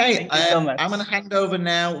 Okay, thank you so much. I'm going to hand over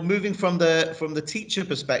now, moving from the teacher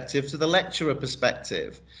perspective to the lecturer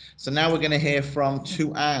perspective. So now we're going to hear from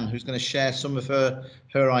Thu Anh, who's going to share some of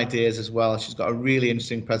her ideas as well. She's got a really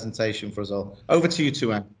interesting presentation for us all. Over to you,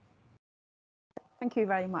 Thu Anh. Thank you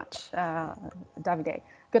very much, Davide.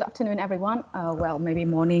 Good afternoon, everyone. Well, maybe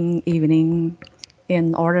morning, evening,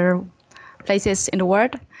 in other places in the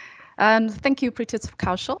world. Thank you, British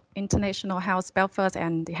Council, International House Belfast,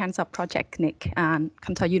 and the Hands Up Project, Nick, and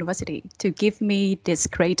Tho University to give me this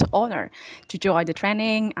great honor to join the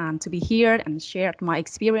training and to be here and share my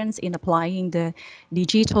experience in applying the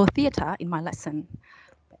digital theater in my lesson.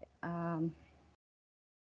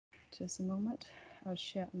 Just a moment, I'll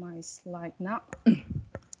share my slide now.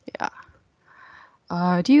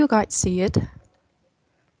 Do you guys see it?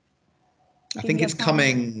 I think it's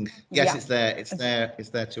coming. Yes, it's there. It's there. It's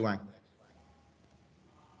there, Thu Anh.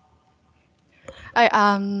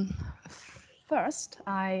 First,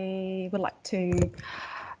 I would like to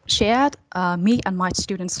share me and my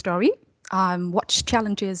student's story, what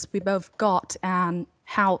challenges we both got and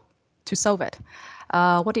how to solve it.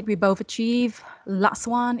 What did we both achieve? Last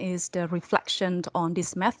one is the reflection on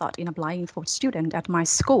this method in applying for student at my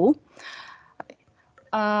school.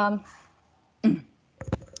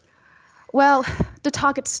 Well, the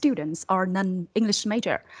target students are non-English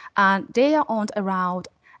major, and they are on around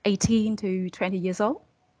 18 to 20 years old.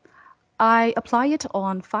 I apply it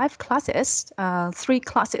on 5 classes. 3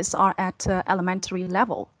 classes are at elementary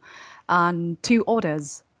level, and 2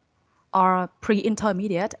 others are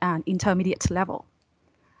pre-intermediate and intermediate level.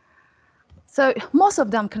 So most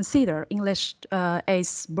of them consider English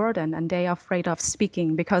as burden, and they are afraid of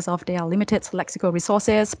speaking because of their limited lexical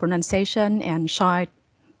resources, pronunciation, and shy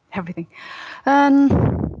everything.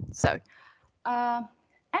 So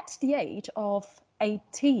at the age of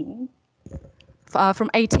 18, from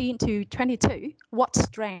 18 to 22, what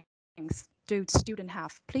strengths do students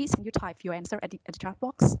have? Please, can you type your answer at the chat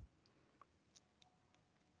box?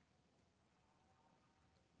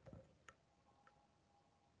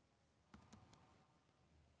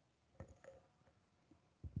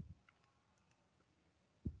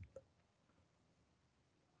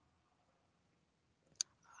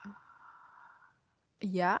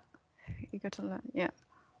 Yeah, you got to learn, yeah.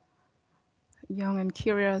 Young and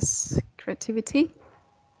curious, creativity.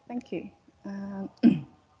 Thank you.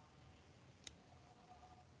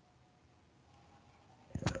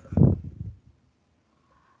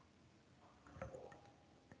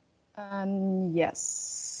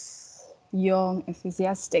 Yes, young,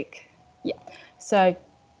 enthusiastic. Yeah, so,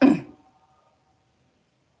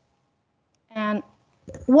 and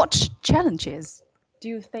what challenges do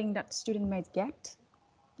you think that student may get?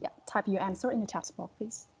 Yeah, type your answer in the chat box,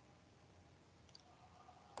 please.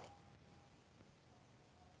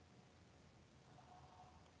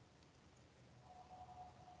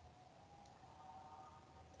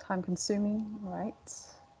 Time consuming, right?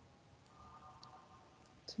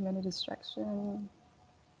 Too many distractions.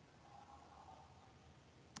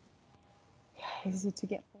 Yeah, easy to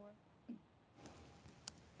get bored.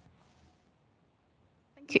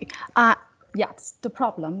 Thank you. Yes, the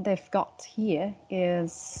problem they've got here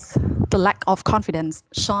is the lack of confidence,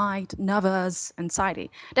 shy, nervous,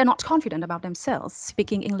 anxiety. They're not confident about themselves,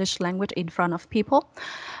 speaking English language in front of people.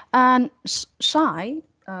 And shy,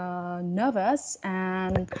 nervous,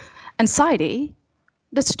 and anxiety,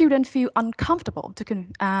 the student feel uncomfortable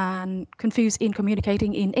and confused in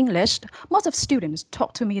communicating in English. Most of students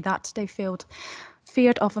talk to me that they felt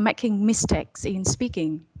feared of making mistakes in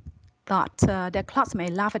speaking, that their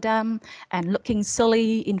classmates laugh at them and looking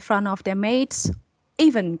silly in front of their mates,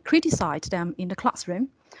 even criticize them in the classroom.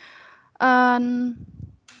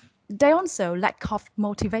 They also lack of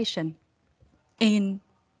motivation in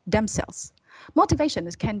themselves.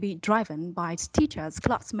 Motivation can be driven by teachers,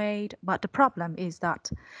 classmates, but the problem is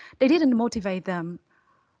that they didn't motivate them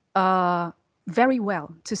very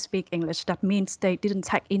well to speak English. That means they didn't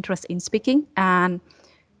take interest in speaking and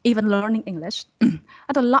even learning English. And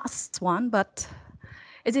the last one, but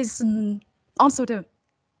it is also the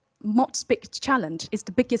most big challenge, is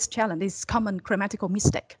the biggest challenge, is common grammatical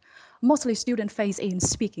mistake. Mostly students face in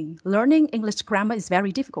speaking. Learning English grammar is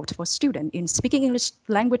very difficult for students. In speaking English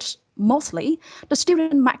language, mostly, the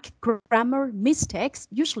student make grammar mistakes.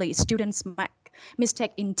 Usually students make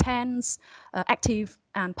mistake in tense, active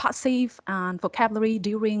and passive, and vocabulary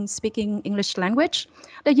during speaking English language.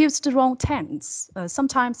 They use the wrong tense.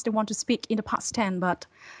 Sometimes they want to speak in the past tense, but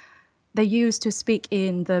they used to speak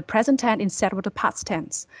in the present tense instead of the past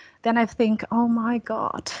tense. Then I think, oh my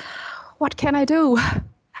God, what can I do?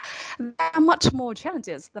 There are much more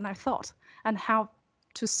challenges than I thought, and how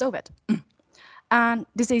to solve it. And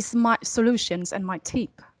this is my solutions and my tip.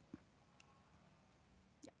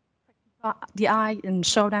 The eye and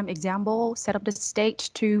show them example, set up the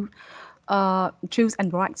stage to choose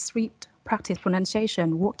and write script, practice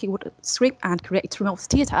pronunciation, working with script, and create remote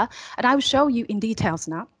theater. And I will show you in details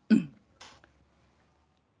now.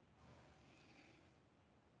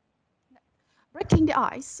 Breaking the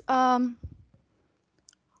ice,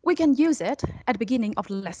 we can use it at the beginning of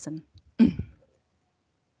the lesson.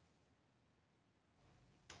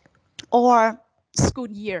 Or school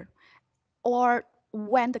year, or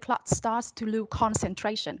when the class starts to lose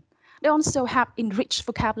concentration. They also have enriched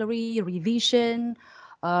vocabulary, revision,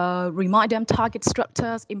 remind them target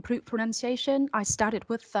structures, improve pronunciation. I started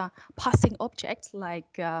with passing objects,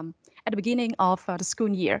 like at the beginning of the school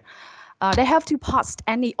year. They have to pass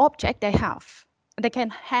any object they have. They can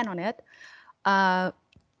hand on it,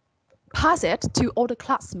 pass it to all the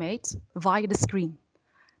classmates via the screen,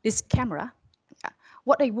 this camera.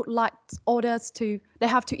 What they would like others to, they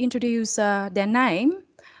have to introduce their name,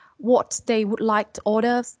 what they would like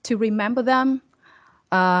others to remember them,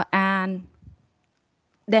 and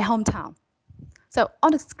their hometown. So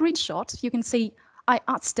on the screenshot, you can see I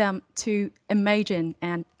asked them to imagine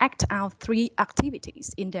and act out 3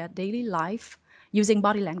 activities in their daily life using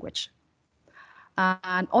body language.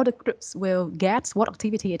 And all the groups will guess what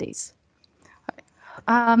activity it is.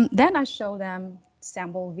 Then I show them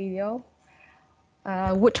sample video,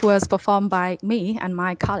 which was performed by me and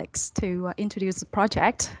my colleagues to introduce the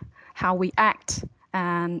project, how we act,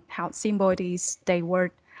 and how simple it is. They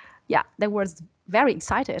were very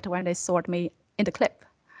excited when they saw me in the clip.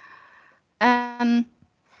 And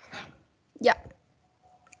yeah,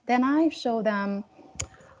 then I show them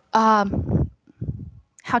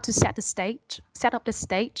how to set up the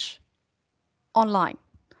stage online.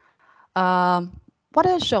 What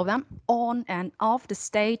I show them, on and off the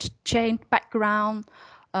stage, change background,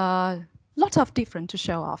 lots of different to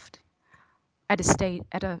show off at a stage,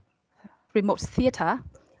 at a remote theater.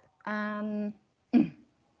 And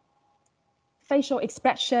facial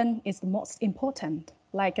expression is the most important,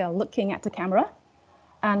 like looking at the camera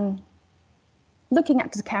and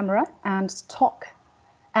talk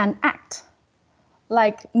and act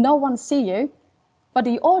like no one see you, but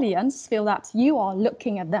the audience feel that you are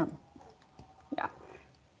looking at them. Yeah.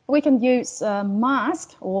 We can use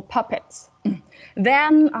mask or puppets.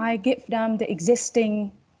 Then I give them the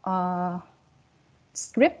existing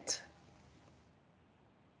script.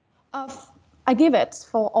 I give it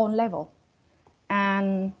for own level,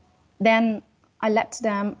 and then I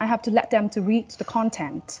have to let them to read the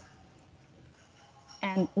content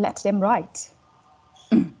and let them write.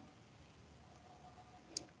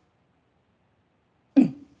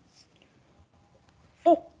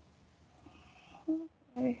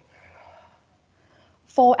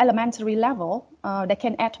 For elementary level, they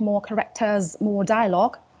can add more characters, more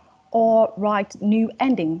dialogue, or write new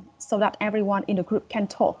ending so that everyone in the group can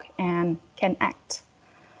talk and can act.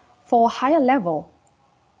 For higher level,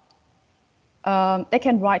 they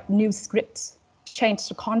can write new scripts, change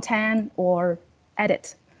the content, or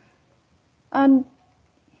edit. And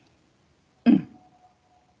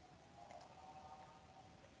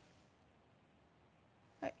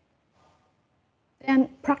then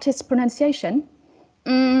practice pronunciation.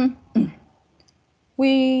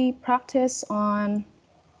 We practice on,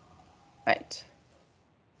 right.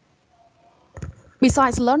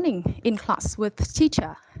 Besides learning in class with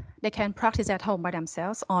teacher, they can practice at home by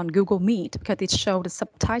themselves on Google Meet because it shows the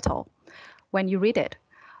subtitle when you read it.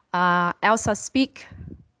 Elsa speak,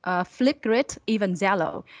 Flipgrid, even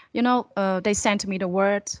Zello. You know, they sent me the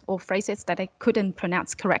words or phrases that I couldn't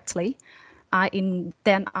pronounce correctly.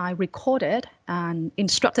 Then I recorded and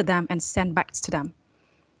instructed them and sent back to them.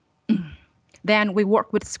 Then we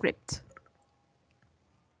work with script.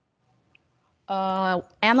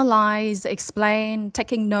 Analyze, explain,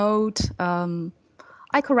 taking note.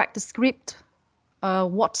 I correct the script,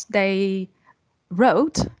 what they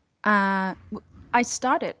wrote. I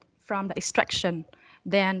started from the extraction,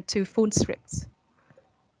 then to full scripts.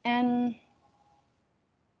 And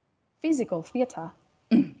physical theater.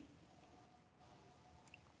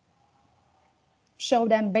 Show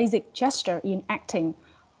them basic gesture in acting,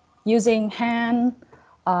 using hand,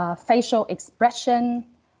 facial expression,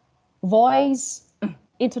 voice,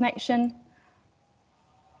 intonation.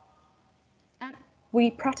 And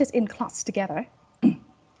we practice in class together.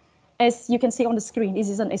 As you can see on the screen, this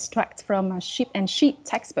is an extract from a Sheep and Sheep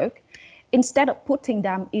textbook. Instead of putting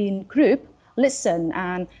them in group, listen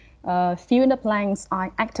and fill in the blanks,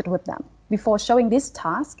 I acted with them. Before showing this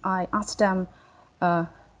task, I asked them,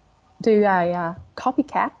 do I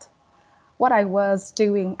copycat what I was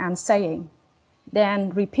doing and saying, then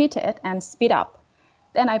repeat it and speed up.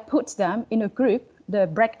 Then I put them in a group, the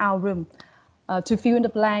breakout room, to fill in the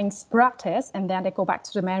blanks, practice, and then they go back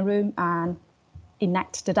to the main room and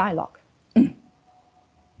enact the dialogue.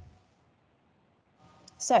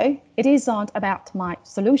 So it isn't about my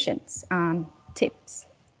solutions and tips.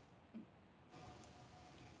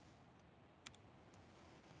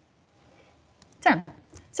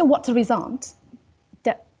 So what's the result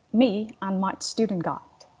that me and my student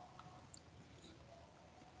got?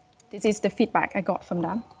 This is the feedback I got from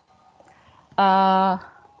them. Now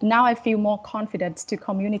I feel more confident to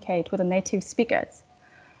communicate with the native speakers.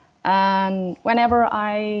 And whenever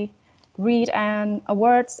I read a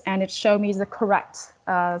words and it shows me the correct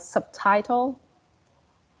subtitle,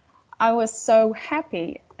 I was so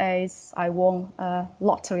happy as I won a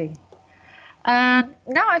lottery. And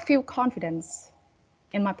now I feel confidence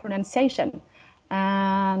in my pronunciation.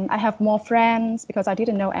 And I have more friends because I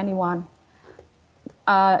didn't know anyone.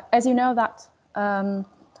 As you know that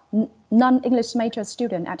non-English major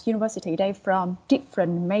student at university, they're from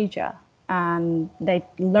different major and they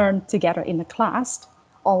learn together in the class,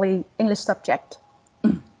 only English subject.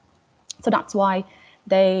 So that's why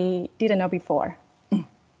they didn't know before.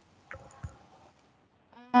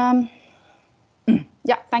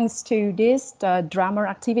 Yeah, thanks to this drama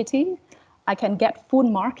activity, I can get full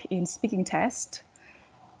mark in speaking test.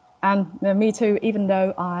 And me too, even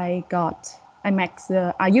though I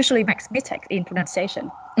usually make mistake in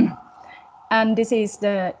pronunciation. And this is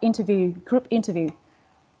the interview, group interview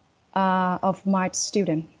of my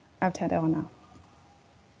student. I'll tell that one now.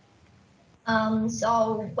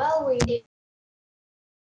 We did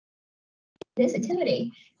this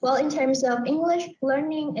activity. Well, in terms of English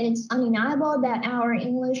learning, it's undeniable that our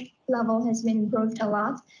English level has been improved a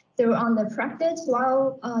lot through on the practice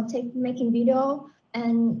while making video,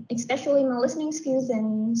 and especially my listening skills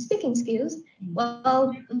and speaking skills.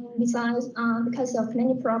 Well, besides, because of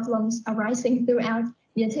many problems arising throughout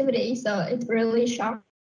the activity, so it really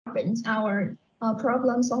sharpens our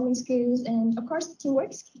problem-solving skills and, of course,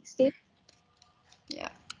 teamwork skills. Yeah.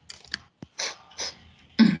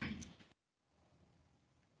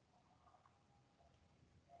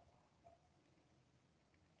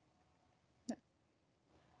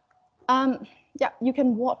 Yeah, you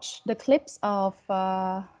can watch the clips of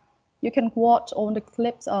the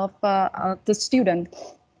student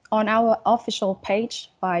on our official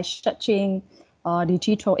page by searching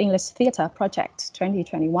Digital English Theatre Project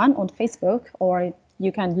 2021 on Facebook, or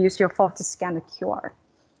you can use your phone to scan the QR.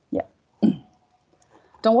 Yeah.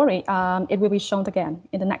 Don't worry, it will be shown again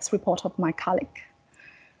in the next report of my colleague.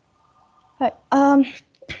 Right,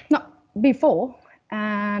 now, before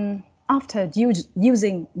and after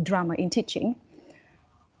using drama in teaching,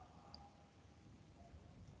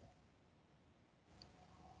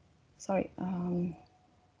 sorry,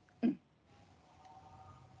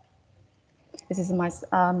 this is my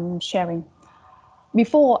sharing.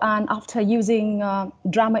 Before and after using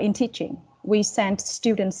drama in teaching, we sent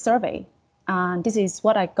student survey. And this is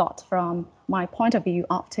what I got from my point of view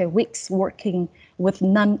after weeks working with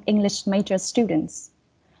non-English major students.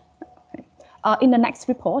 In the next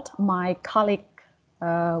report, my colleague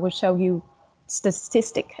will show you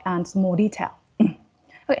statistic and more detail.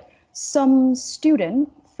 Okay, some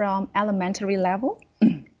students from elementary level,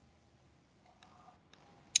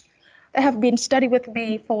 they have been studying with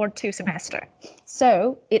me for 2 semesters.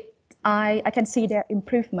 So I can see their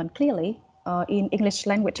improvement clearly in English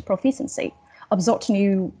language proficiency, absorbed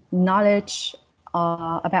new knowledge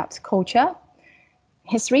about culture,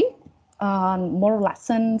 history, moral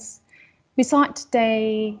lessons. Besides,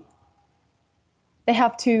 they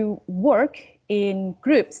have to work in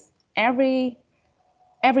groups. Everyone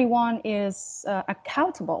is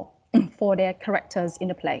accountable for their characters in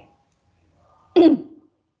the play. Regarding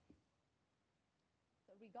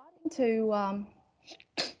to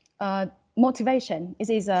motivation, it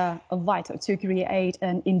is vital to create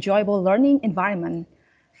an enjoyable learning environment.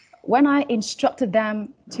 When I instructed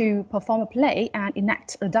them to perform a play and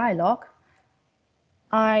enact a dialogue,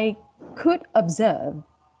 I could observe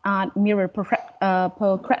and mirror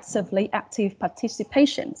progressively active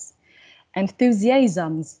participations,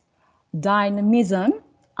 enthusiasms, dynamism,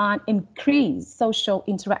 and increased social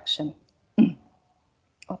interaction.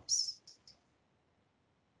 Oops.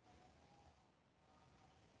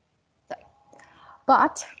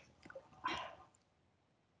 But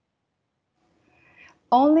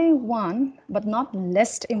only one, but not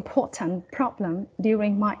least important problem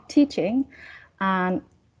during my teaching, and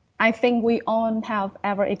I think we all have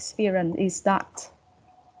ever experienced, is that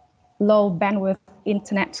low bandwidth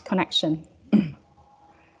internet connection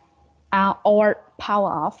or power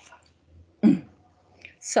off.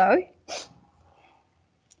 So,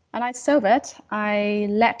 and I solve it. I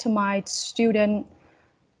let my student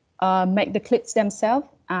make the clips themselves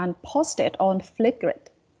and post it on Flipgrid,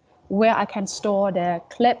 where I can store their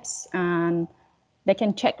clips and they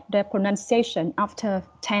can check their pronunciation after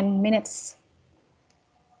 10 minutes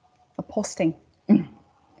of posting.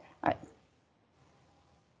 Right.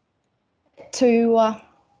 To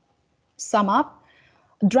sum up,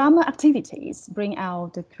 drama activities bring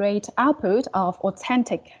out the great output of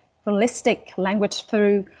authentic, realistic language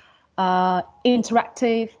through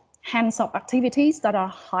interactive, hands-on activities that are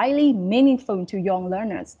highly meaningful to young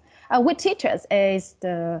learners. With teachers as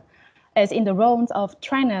in the roles of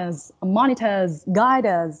trainers, monitors,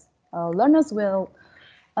 guiders, learners will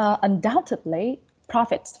undoubtedly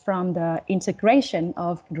profit from the integration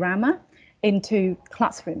of drama into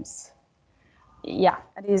classrooms. Yeah,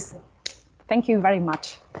 it is. Thank you very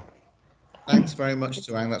much. Thanks very much,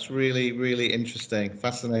 Vuong. That's really, really interesting.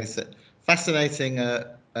 Fascinating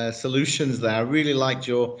solutions there. I really liked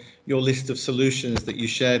your list of solutions that you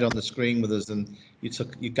shared on the screen with us, and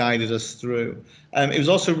you guided us through. It was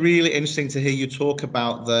also really interesting to hear you talk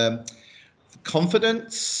about the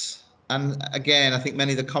confidence, and again, I think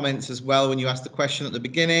many of the comments as well when you asked the question at the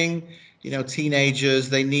beginning. You know, teenagers,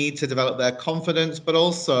 they need to develop their confidence, but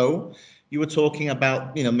also you were talking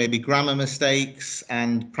about, you know, maybe grammar mistakes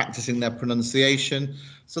and practicing their pronunciation.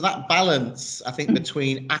 So that balance, I think,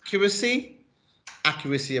 between accuracy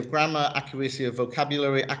of grammar, accuracy of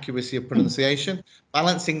vocabulary, accuracy of pronunciation,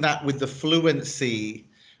 balancing that with the fluency.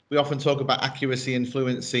 We often talk about accuracy and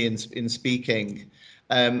fluency in speaking.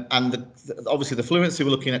 And obviously the fluency, we're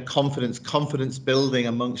looking at confidence building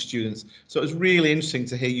amongst students. So it was really interesting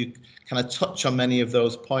to hear you kind of touch on many of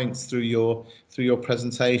those points through your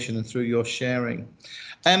presentation and through your sharing.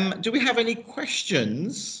 Do we have any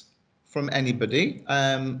questions from anybody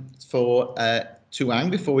for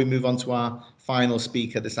Vuong before we move on to our final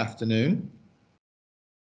speaker this afternoon?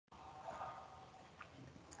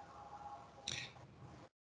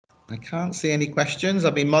 I can't see any questions.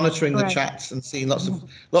 I've been monitoring the chats and seeing lots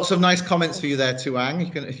of nice comments for you there, Vuong.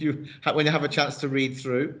 You can, when you have a chance to read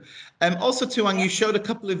through. Also, Vuong, you showed a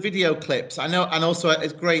couple of video clips. I know, and also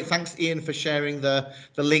it's great. Thanks, Ian, for sharing the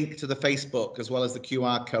link to the Facebook as well as the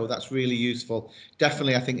QR code. That's really useful.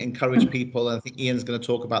 Definitely, I think encourage people. And I think Ian's going to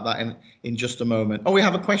talk about that in just a moment. Oh, we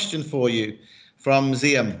have a question for you from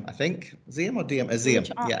Ziam, I think. Ziam or Diam? Ziam,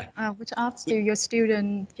 yeah. Which apps do your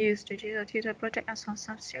students use to do the tutor project as some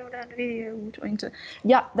student video?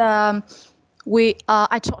 Yeah,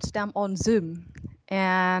 I taught them on Zoom,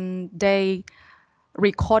 and they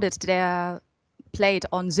recorded their played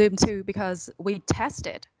on Zoom too, because we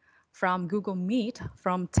tested from Google Meet,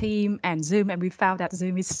 from Team and Zoom, and we found that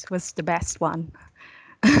Zoom was the best one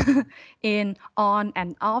in on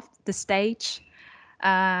and off the stage.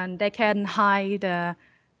 And they can hide the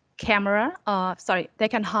camera. Sorry, they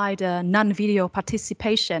can hide non-video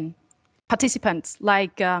participants.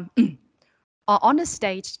 Like on the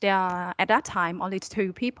stage, there are at that time only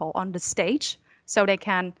 2 people on the stage, so they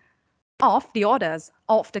can off the orders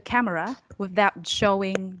off the camera without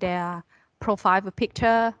showing their profile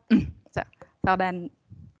picture. So then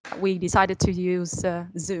we decided to use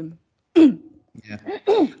Zoom. Yeah.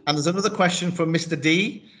 And there's another question from Mr.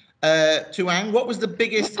 D. Thuong, what was the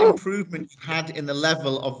biggest improvement you had in the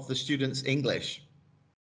level of the students' English?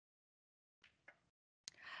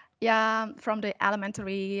 Yeah, from the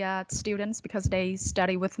elementary students, because they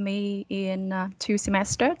study with me in 2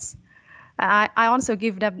 semesters. I also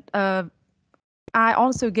give them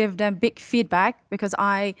big feedback, because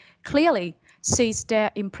I clearly see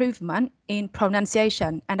their improvement in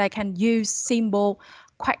pronunciation, and I can use symbol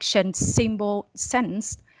question, symbol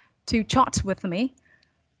sentence to chat with me.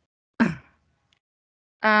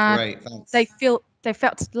 Great, thanks. They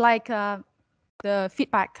felt like the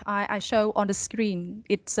feedback I show on the screen,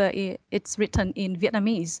 it's written in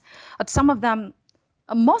Vietnamese. But some of them,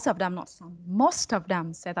 most of them, not some, most of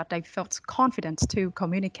them said that they felt confident to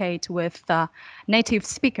communicate with native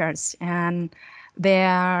speakers, and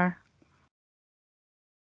they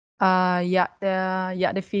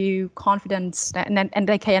feel confident, and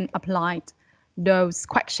they can apply those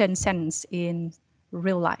question sentence in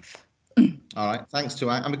real life. All right, thanks,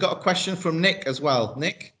 Thuong. And we've got a question from Nick as well.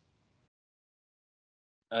 Nick?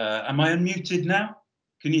 Am I unmuted now?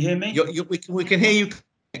 Can you hear me? We can hear you.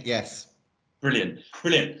 Yes. Brilliant,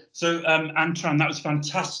 brilliant. So, Antoine, that was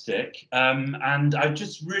fantastic. And I'm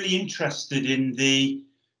just really interested in the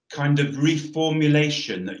kind of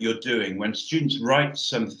reformulation that you're doing when students write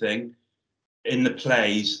something in the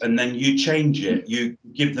plays and then you change it, you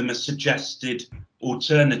give them a suggested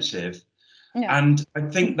alternative. Yeah. And I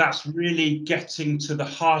think that's really getting to the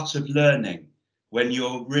heart of learning when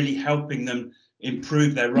you're really helping them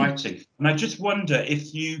improve their writing. And I just wonder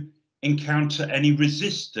if you encounter any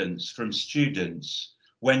resistance from students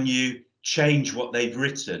when you change what they've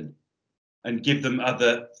written and give them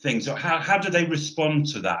other things. Or how do they respond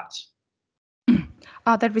to that?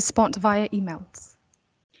 They respond via emails.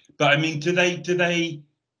 But I mean, do they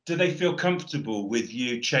feel comfortable with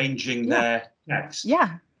you changing their text?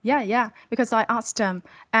 Yeah. Because I asked them,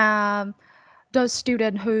 those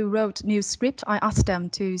students who wrote new script, I asked them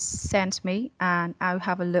to send me, and I'll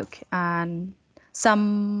have a look. And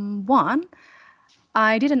someone,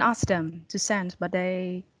 I didn't ask them to send, but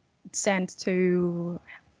they sent to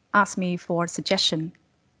ask me for suggestion.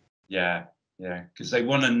 Yeah, because they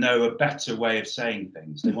want to know a better way of saying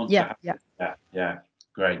things. They want to have,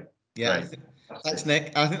 great. Yeah, great. Thanks,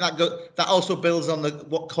 Nick. I think that also builds on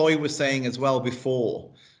what Khoi was saying as well before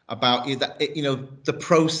about the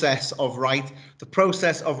process of writing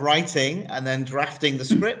and then drafting the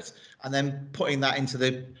script and then putting that into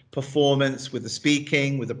the performance with the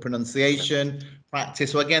speaking, with the pronunciation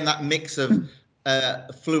practice. So again, that mix of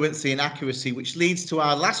fluency and accuracy, which leads to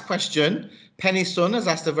our last question. Penny Sun has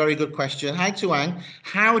asked a very good question. Hi, Thuong.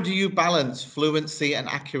 How do you balance fluency and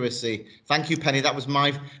accuracy? Thank you, Penny. That was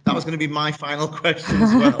going to be my final question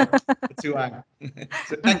as well. Thuong.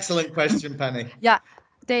 So excellent question, Penny. Yeah,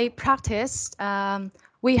 they practiced.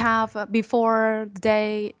 We have before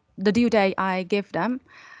the due date I give them.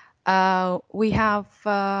 We have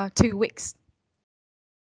 2 weeks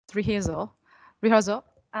rehearsal,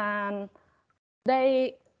 and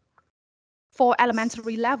they, for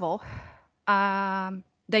elementary level,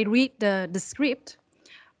 they read the script,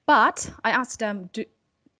 but I asked them,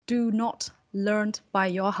 do not learn by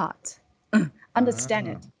your heart. Understand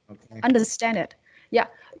it. Okay. Understand it. Yeah.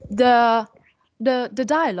 The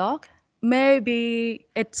dialogue, maybe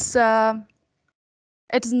it's not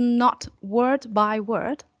word by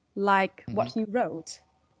word like what you wrote,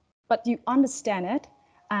 but you understand it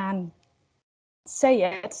and say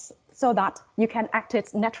it so that you can act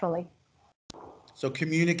it naturally. So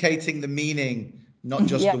communicating the meaning, not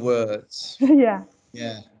just the words. Yeah.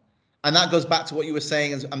 And that goes back to what you were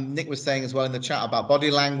saying, and Nick was saying as well in the chat about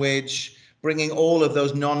body language, bringing all of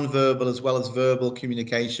those non-verbal as well as verbal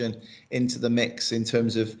communication into the mix in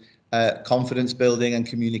terms of confidence building and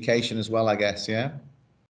communication as well, I guess. Yeah.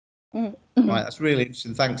 Right, that's really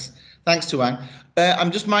interesting. Thanks, Thuong.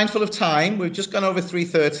 I'm just mindful of time. We've just gone over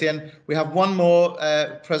 3:30, and we have one more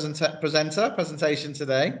presentation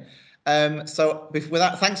today. So with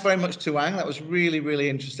that, thanks very much, Thuong. That was really, really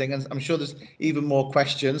interesting, and I'm sure there's even more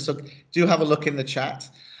questions. So do have a look in the chat.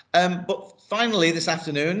 But finally, this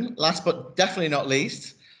afternoon, last but definitely not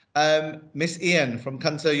least, Miss Ian from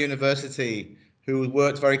Tho University, who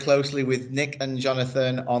worked very closely with Nick and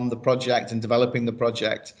Jonathan on the project and developing the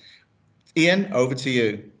project. Ian, over to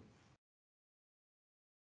you.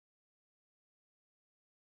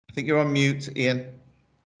 I think you're on mute, Ian.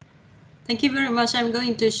 Thank you very much. I'm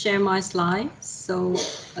going to share my slides, so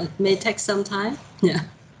it may take some time. Yeah.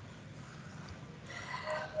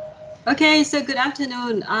 Okay, so good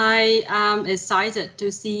afternoon. I am excited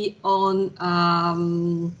to see all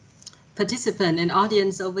participant and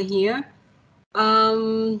audience over here.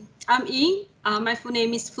 I'm Ying. My full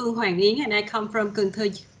name is Vuong Ying, and I come from Tho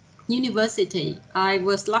University. I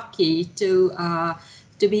was lucky to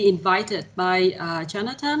be invited by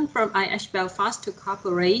Jonathan from IH Belfast to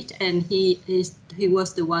cooperate, and he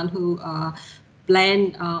was the one who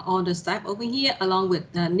planned all the stuff over here along with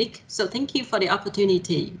Nick. So thank you for the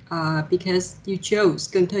opportunity because you chose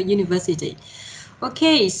Tho University.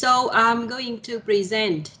 Okay, so I'm going to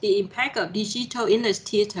present the impact of digital English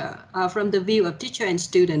theater from the view of teacher and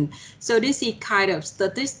student. So this is kind of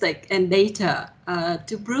statistic and data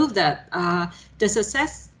to prove that the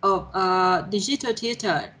success of digital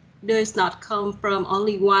theater does not come from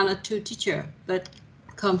only one or two teachers, but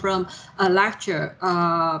come from a larger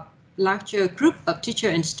group of teacher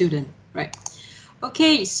and student, right?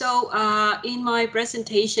 Okay, so in my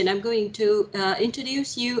presentation, I'm going to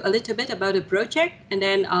introduce you a little bit about the project and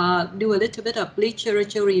then do a little bit of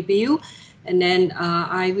literature review. And then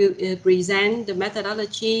I will present the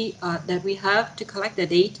methodology that we have to collect the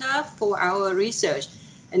data for our research.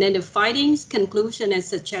 And then the findings, conclusion, and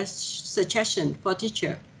suggestion for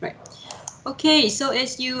teacher, right? Okay, so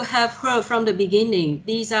as you have heard from the beginning,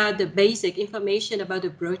 these are the basic information about the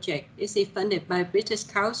project. This is funded by British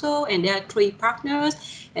Council, and there are 3 partners,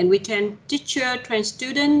 and we train teacher, train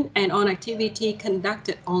student, and on activity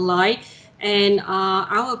conducted online. And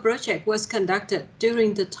our project was conducted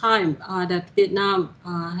during the time that Vietnam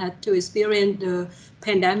had to experience the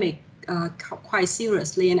pandemic quite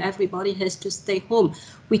seriously, and everybody has to stay home.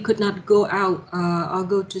 We could not go out or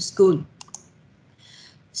go to school.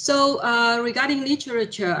 So regarding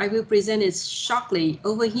literature, I will present it shortly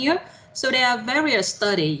over here. So there are various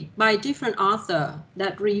studies by different authors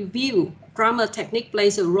that review grammar technique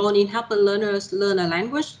plays a role in helping learners learn a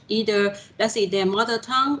language, either that's it their mother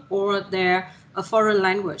tongue or their foreign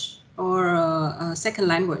language or a second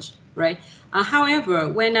language, right? However,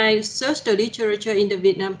 when I search the literature in the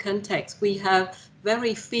Vietnam context, we have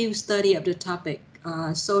very few study of the topic.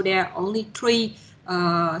 So there are only 3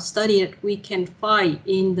 study that we can find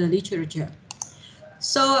in the literature.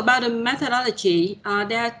 So about the methodology,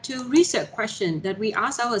 there are 2 research questions that we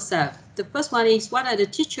ask ourselves. The first one is, what are the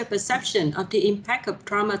teacher perception of the impact of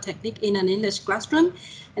drama technique in an English classroom?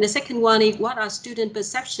 And the second one is, what are student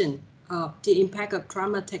perception of the impact of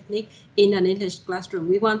drama technique in an English classroom?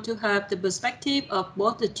 We want to have the perspective of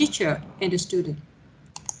both the teacher and the student.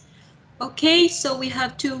 Okay, so we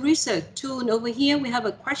have 2 research tools over here. We have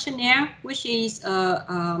a questionnaire, which is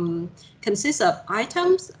consists of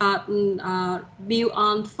items built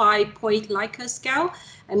on 5-point Likert scale,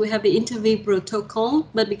 and we have the interview protocol.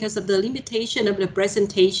 But because of the limitation of the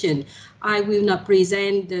presentation, I will not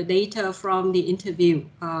present the data from the interview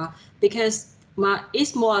because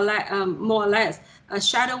it's more or less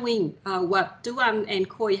shadowing what Duan and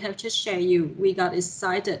Khoi have just shared you. We got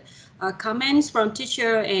excited. Comments from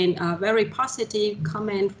teacher and very positive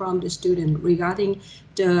comment from the student regarding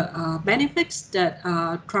the benefits that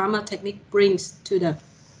drama technique brings to them.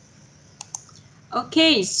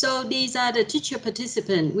 Okay, so these are the teacher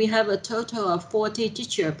participants. We have a total of 40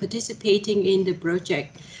 teachers participating in the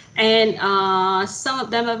project. And some of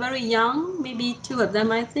them are very young, maybe 2 of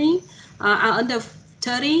them, I think, are under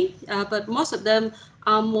 30, but most of them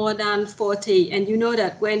are more than 40. And you know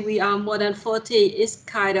that when we are more than 40, it's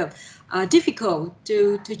kind of difficult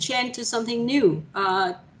to change to something new.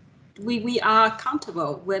 We are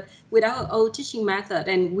comfortable with our old teaching method,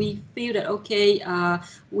 and we feel that okay,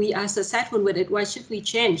 we are successful with it. Why should we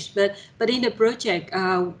change? But in the project,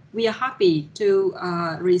 we are happy to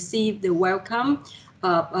receive the welcome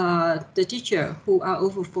of the teacher who are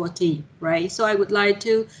over 40, right? So I would like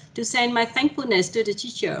to send my thankfulness to the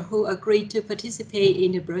teacher who agreed to participate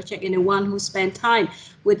in the project and the one who spent time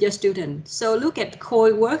with your students. So look at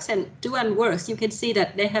Khoi works and Duan works. You can see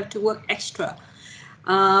that they have to work extra.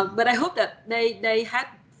 But I hope that they had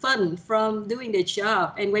fun from doing the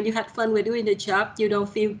job, and when you had fun with doing the job, you don't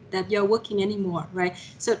feel that you're working anymore, right?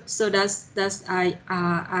 So that's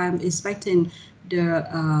I'm expecting the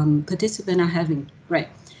participants are having, right?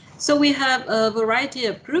 So we have a variety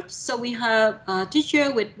of groups. So we have a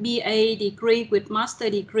teacher with BA degree, with master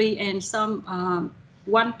degree, and some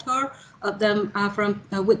 1/3 of them are from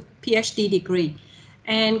with PhD degree.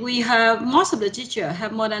 And we have most of the teachers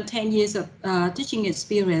have more than 10 years of teaching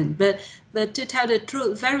experience, but to tell the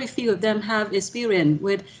truth, very few of them have experience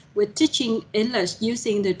with teaching English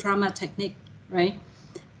using the drama technique, right?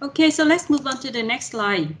 Okay, so let's move on to the next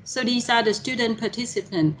slide. So these are the student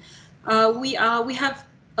participants. We have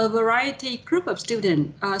a variety group of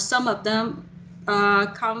students. Some of them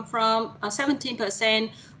come from 17%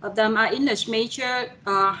 of them are English major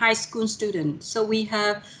high school students. So we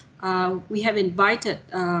have invited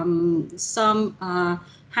some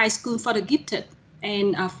high school for the gifted.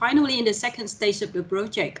 And finally, in the second stage of the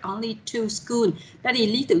project, only 2 schools, that is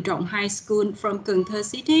Lý Tự Trọng High School from Cần Thơ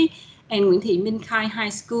City and Nguyễn Thị Minh Khai High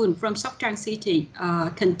School from Sóc Trăng City,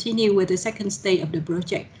 continue with the second stage of the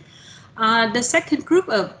project. The second group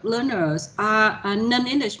of learners are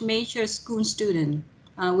non-English major school students,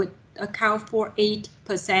 with account for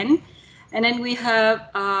 8%. And then we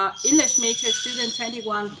have English major student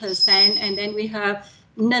 21%, and then we have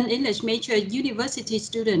non-English major university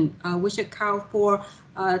student, which account for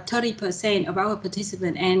 30% of our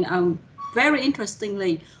participants. And very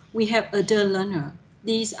interestingly, we have adult learner.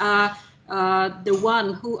 These are the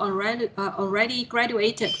one who already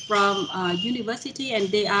graduated from university, and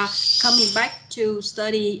they are coming back to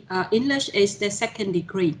study English as their second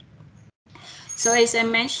degree. So as I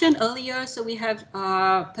mentioned earlier, so we have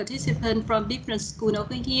participants from different schools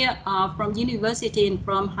over here, from university and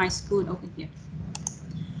from high school over here.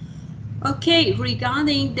 Okay,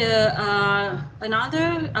 regarding the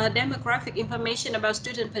another demographic information about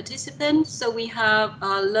student participants, so we have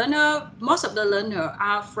most of the learner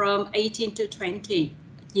are from 18 to 20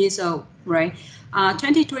 years old, right?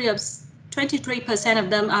 23%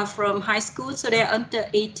 of them are from high school, so they're under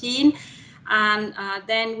 18. And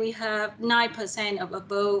then we have 9% of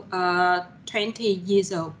above 20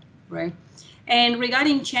 years old, right? And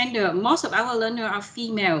regarding gender, most of our learners are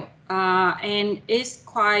female, and it's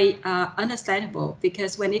quite understandable,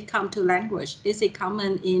 because when it comes to language, it's a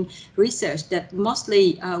common in research that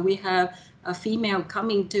mostly we have a female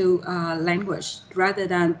coming to language rather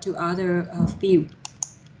than to other field.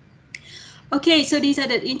 Okay, so these are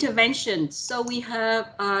the interventions. So we have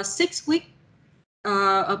 6 weeks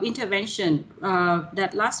of intervention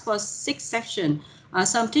that lasts for 6 sessions.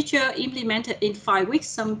 Some teacher implemented in 5 weeks,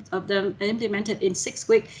 some of them implemented in 6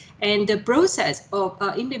 weeks. And the process of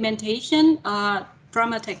implementation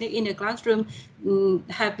drama technique in the classroom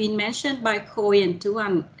have been mentioned by Khoi and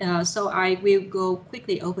Vuong, so I will go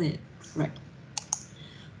quickly over it. Right.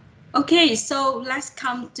 Okay, so let's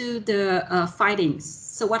come to the findings.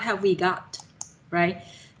 So what have we got, right?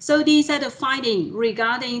 So these are the findings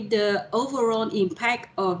regarding the overall impact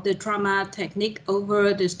of the drama technique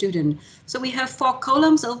over the student. So we have 4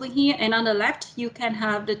 columns over here, and on the left you can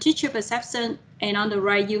have the teacher perception, and on the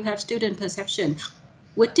right you have student perception.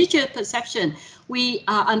 With teacher perception, we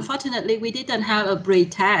unfortunately we didn't have a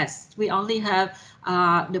pre-test. We only have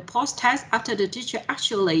the post-test after the teacher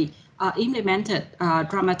actually implemented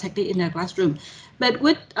drama technique in the classroom. But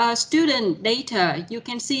with student data, you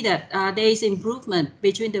can see that there is improvement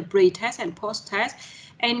between the pre-test and post-test.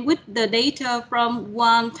 And with the data from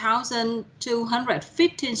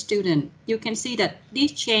 1,215 students, you can see that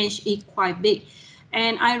this change is quite big.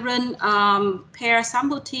 And I run pair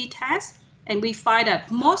sample t-test, and we find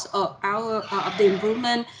that most of our of the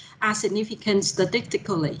improvement are significant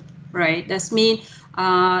statistically, right? That means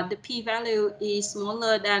the p-value is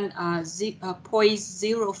smaller than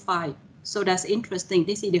 0.05. So that's interesting.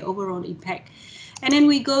 This is the overall impact. And then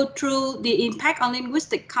we go through the impact on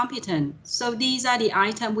linguistic competence. So these are the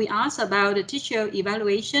items we asked about the teacher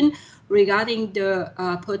evaluation regarding the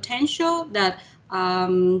potential that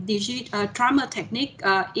drama technique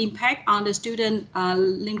impact on the student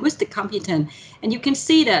linguistic competence. And you can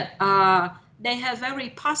see that they have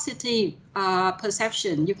very positive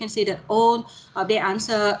perception. You can see that all of their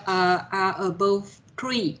answers are above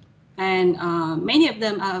 3. And many of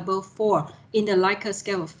them are above 4 in the Likert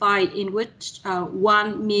scale of 5, in which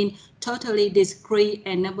 1 means totally disagree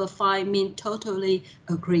and number 5 means totally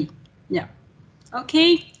agree. Yeah.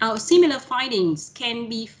 Okay, our similar findings can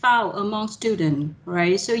be found among students,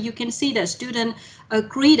 right? So you can see that students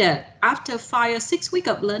agree that after 5 or 6 weeks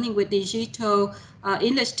of learning with digital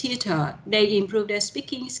English theater, they improve their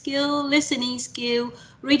speaking skill, listening skill,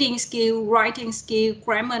 reading skill, writing skill,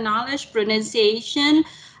 grammar knowledge, pronunciation,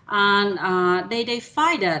 and they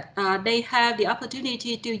find that they have the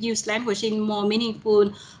opportunity to use language in more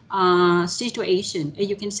meaningful situation. And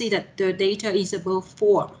you can see that the data is above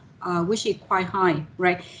 4. Which is quite high,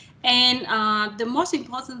 right? And the most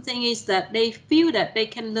important thing is that they feel that they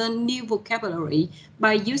can learn new vocabulary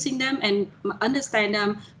by using them and understand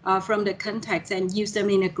them from the context and use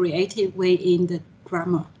them in a creative way in the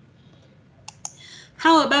drama.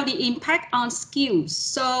 How about the impact on skills?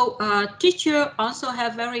 So teachers also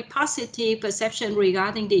have very positive perception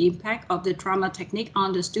regarding the impact of the drama technique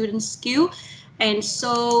on the student's skill. and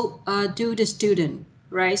so do the student.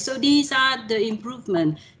 Right, so these are the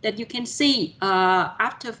improvement that you can see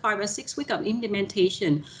after 5 or 6 weeks of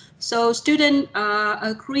implementation. So students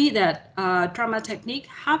agree that drama technique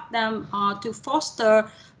help them to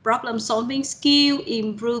foster problem-solving skill,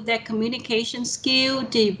 improve their communication skill,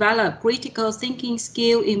 develop critical thinking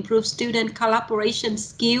skill, improve student collaboration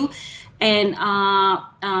skill, and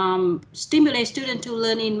stimulate students to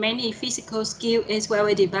learn in many physical skills as well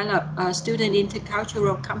as develop student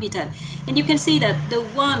intercultural competence. And you can see that the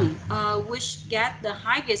one which get the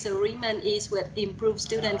highest agreement is with improved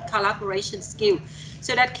student collaboration skill.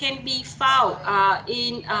 So that can be found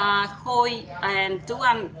in Khoi and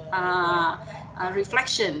Vuong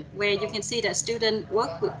reflection, where you can see that students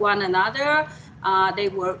work with one another. They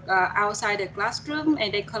work outside the classroom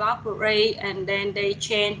and they collaborate, and then they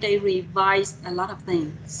change, they revise a lot of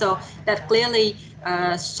things. So that clearly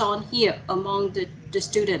shown here among the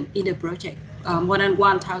students in the project, more than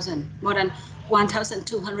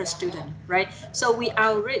 1,200 students, right? So we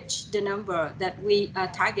outreach the number that we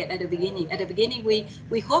target at the beginning. At the beginning, we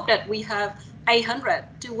hope that we have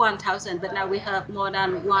 800 to 1,000, but now we have more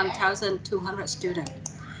than 1,200 students.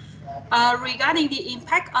 Regarding the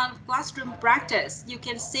impact on classroom practice, you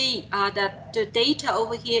can see that the data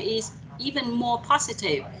over here is even more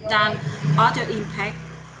positive than other impact.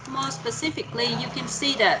 More specifically, you can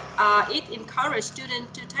see that it encourages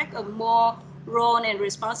students to take a more role and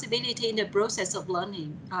responsibility in the process of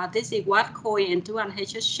learning. This is what Khoi and Vuong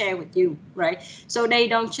has just shared with you, right? So they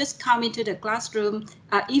don't just come into the classroom,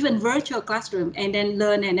 even virtual classroom, and then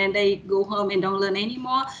learn, and then they go home and don't learn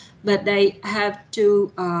anymore, but they have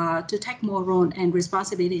to take more role and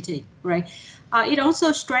responsibility, right? It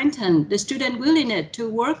also strengthens the student willingness to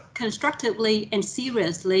work constructively and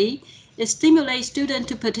seriously. It stimulates students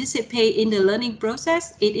to participate in the learning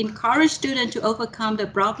process. It encourages students to overcome the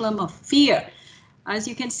problem of fear. As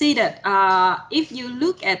you can see that if you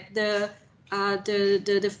look at the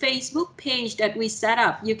Facebook page that we set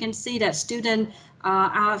up, you can see that students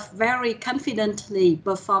are very confidently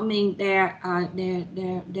performing their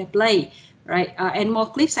play, right? And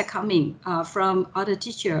more clips are coming from other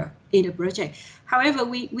teachers in the project. However,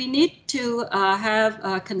 we need to have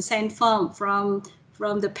a consent form from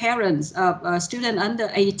the parents of students under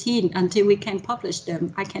 18 until we can publish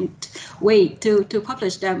them. I can't wait to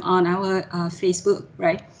publish them on our Facebook,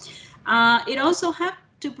 right? It also helps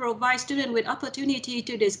to provide students with opportunity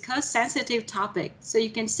to discuss sensitive topics. So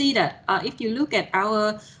you can see that if you look at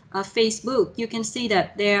our Facebook, you can see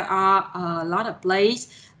that there are a lot of plays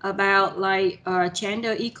about like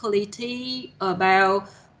gender equality, about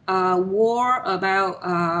war, about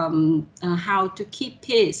how to keep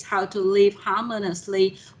peace, how to live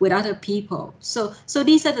harmoniously with other people. So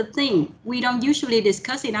these are the things we don't usually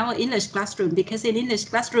discuss in our English classroom, because in English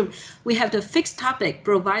classroom we have the fixed topic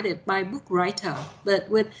provided by book writer. But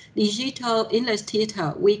with digital English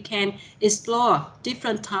theater, we can explore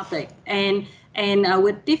different topics, and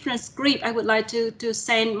with different script. I would like to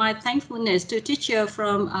send my thankfulness to teachers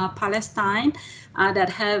from Palestine that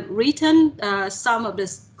have written some of the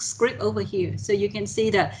script over here. So you can see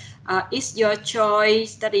that it's your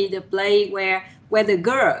choice, study the play where the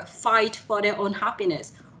girl fight for their own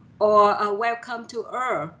happiness, or Welcome to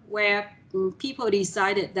Earth, where people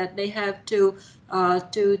decided that they have to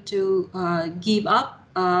give up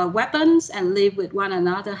weapons and live with one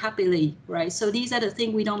another happily, right? So these are the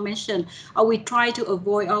things we don't mention, or we try to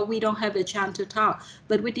avoid, or we don't have a chance to talk.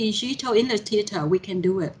 But with digital English theater, we can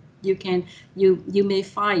do it. You may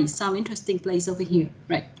find some interesting place over here,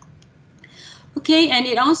 right? Okay, and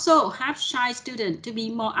it also helps shy students to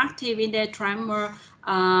be more active in their drama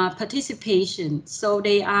participation. So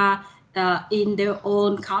they are in their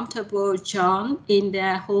own comfortable zone in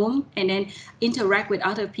their home, and then interact with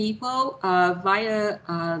other people via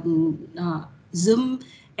Zoom,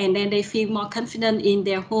 and then they feel more confident in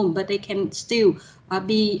their home, but they can still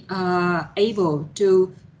be able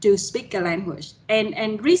to speak a language.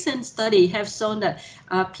 And recent study have shown that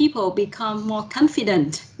people become more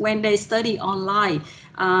confident when they study online,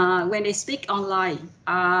 when they speak online.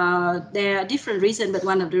 There are different reasons, but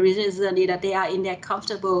one of the reasons is that they are in their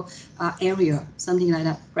comfortable area, something like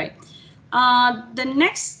that, right? The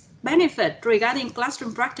next benefit regarding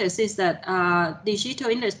classroom practice is that digital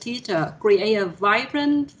English theater create a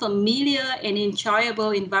vibrant, familiar, and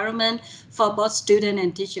enjoyable environment for both student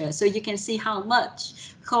and teacher. So you can see how much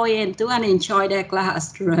Khoi and Thuan enjoy their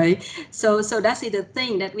class, right? So that's the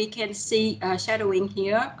thing that we can see shadowing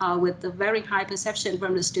here with the very high perception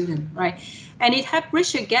from the student, right? And it had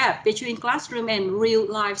bridged a gap between classroom and real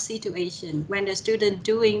life situation. When the student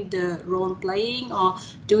doing the role playing or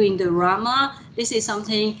doing the drama, this is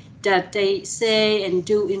something that they say and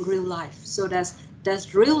do in real life. So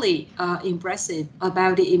that's really impressive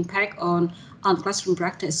about the impact on classroom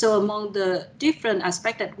practice. So among the different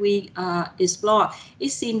aspects that we explore, it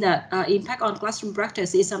seems that impact on classroom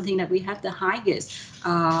practice is something that we have the highest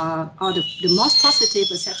or the most positive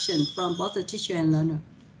perception from both the teacher and learner.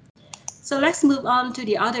 So let's move on to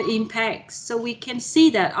the other impacts. So we can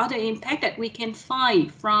see that other impact that we can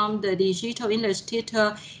find from the digital English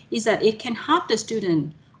tutor is that it can help the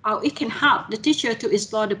student, or it can help the teacher to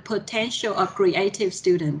explore the potential of creative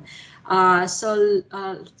student.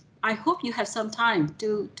 I hope you have some time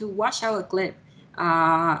to watch our clip.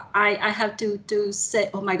 I have to say,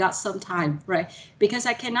 oh my God, sometime, right? Because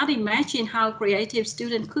I cannot imagine how creative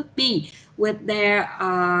students could be with their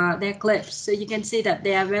clips. So you can see that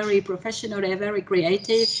they are very professional, they are very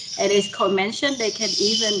creative, and as Khoi mentioned, they can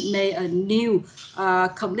even make a new,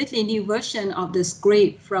 completely new version of the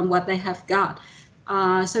script from what they have got.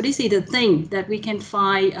 So this is the thing that we can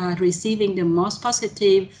find receiving the most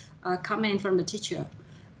positive comment from the teacher.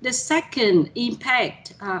 The second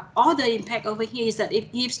impact, other impact over here is that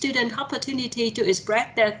it gives students opportunity to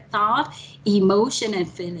express their thought, emotion, and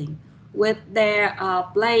feeling. With their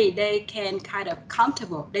play, they can kind of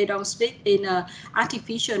comfortable. They don't speak in an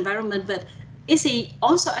artificial environment, but is it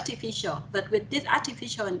also artificial? But with this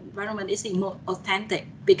artificial environment, is it more authentic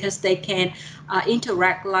because they can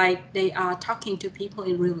interact like they are talking to people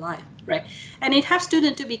in real life, right? And it helps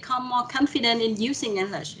students to become more confident in using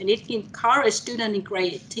English, and it encourages students in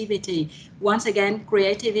creativity. Once again,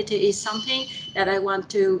 creativity is something that I want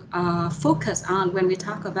to focus on when we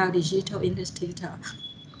talk about digital English tutor,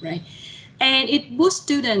 right? And it boosts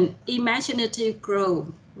student imaginative growth,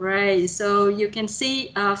 right? So you can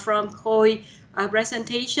see from Khoi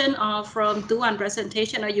presentation or from Thuan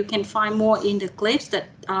presentation, or you can find more in the clips that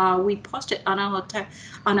we posted on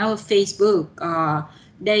our Facebook.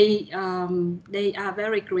 They are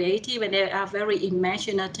very creative and they are very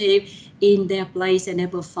imaginative in their plays and their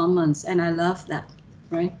performance, and I love that,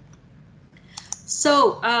 right?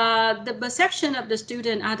 So the perception of the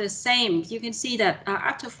student are the same. You can see that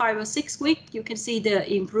after 5 or 6 weeks, you can see the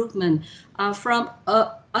improvement from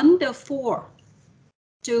under 4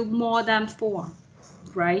 to more than 4,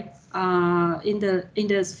 right? In the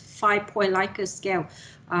 5-point Likert scale,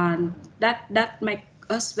 that makes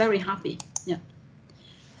us very happy. Yeah.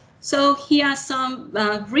 So here are some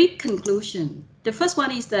brief conclusions. The first one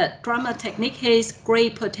is that drama technique has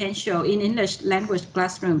great potential in English language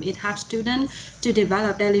classroom. It helps students to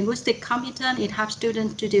develop their linguistic competence. It helps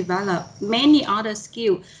students to develop many other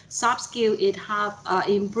skills, soft skills. It helps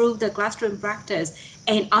improve the classroom practice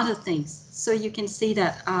and other things. So you can see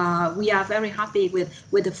that we are very happy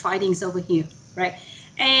with the findings over here, right?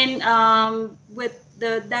 And with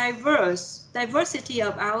the diversity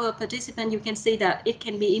of our participants, you can see that it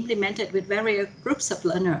can be implemented with various groups of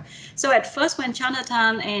learners. So at first, when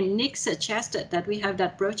Jonathan and Nick suggested that we have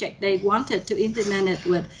that project, they wanted to implement it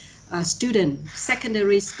with students,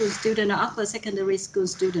 secondary school student or upper secondary school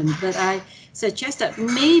student. But I suggest that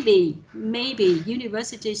maybe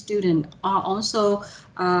university students are also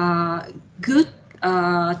good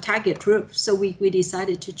target group. So we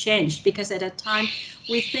decided to change, because at that time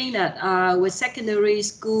we think that with secondary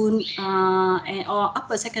school or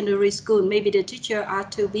upper secondary school, maybe the teacher are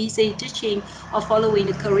too busy teaching or following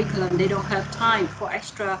the curriculum. They don't have time for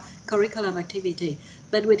extra curriculum activity.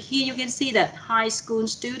 But with here you can see that high school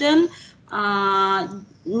student,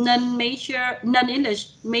 non-English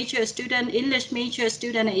major student, English major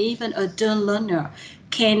student, and even adult learner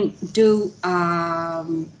can do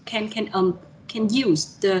can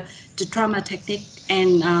use the drama technique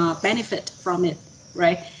and benefit from it,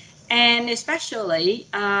 right? And especially,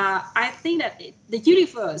 I think that the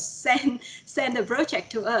universe sent the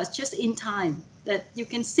project to us just in time. That you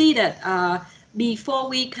can see that before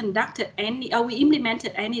we conducted we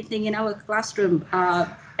implemented anything in our classroom,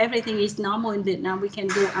 everything is normal in Vietnam. We can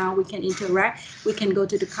go out, we can interact, we can go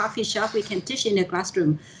to the coffee shop, we can teach in the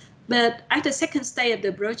classroom. But at the second stage of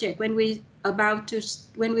the project, when we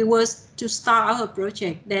was to start our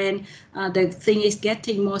project, then the thing is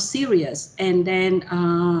getting more serious, and then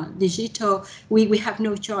digital, we have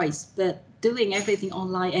no choice but doing everything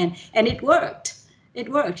online, and it worked. It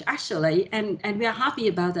worked actually, and we are happy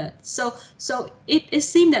about that. So it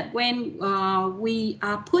seemed that when we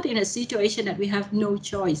are put in a situation that we have no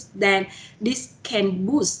choice, then this can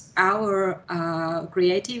boost our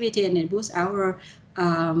creativity and it boosts our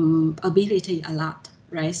ability a lot,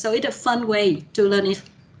 right? So it's a fun way to learn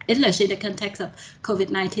English in the context of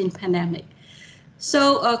COVID-19 pandemic.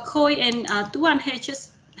 So Khoi and Tuan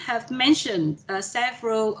have mentioned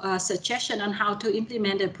several suggestions on how to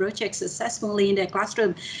implement the project successfully in the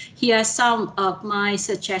classroom. Here are some of my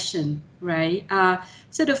suggestions, right?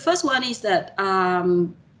 So the first one is that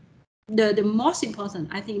the most important,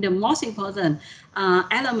 I think the most important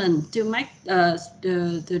element to make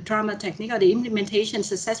the drama technique or the implementation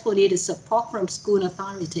successfully is support from school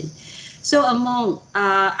authority. So among,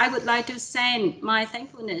 I would like to send my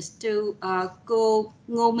thankfulness to cô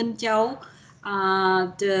Ngô Minh Châu,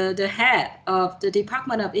 the head of the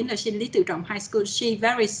Department of English in Lý Tự Trọng High School. She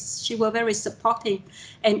was very supportive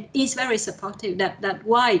and is very supportive. That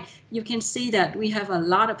why you can see that we have a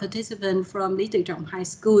lot of participants from Lý Tự Trọng High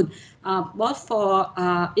School, both for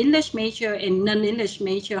English major and non-English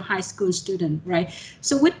major high school students, right?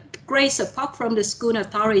 So with great support from the school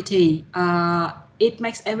authority, it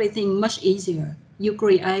makes everything much easier. You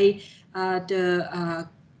create the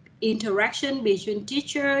interaction between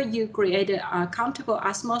teacher, you create a comfortable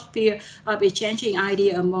atmosphere of exchanging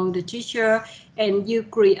idea among the teacher, and you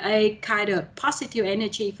create kind of positive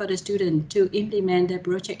energy for the student to implement the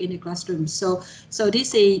project in the classroom. So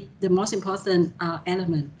this is the most important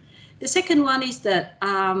element. The second one is that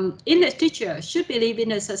English teacher should believe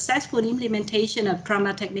in a successful implementation of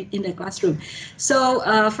drama technique in the classroom. So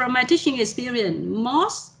from my teaching experience,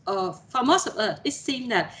 for most of us, it seems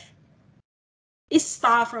that it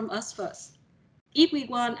starts from us first. If we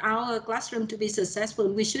want our classroom to be successful,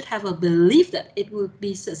 we should have a belief that it will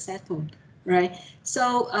be successful, right?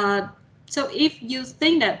 So so if you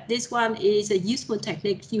think that this one is a useful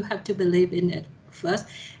technique, you have to believe in it first.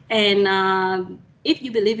 And if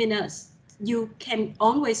you believe in us, you can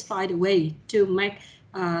always find a way to make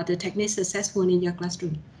the technique successful in your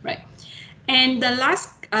classroom, right? And the last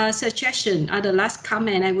suggestion, or the last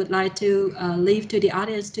comment I would like to leave to the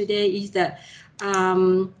audience today is that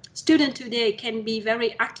students today can be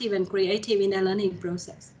very active and creative in their learning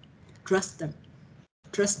process. Trust them,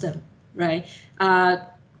 right?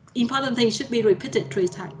 Important thing should be repeated 3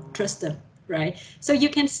 times. Trust them, right? So you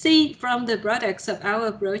can see from the products of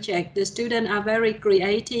our project, the students are very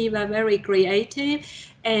creative,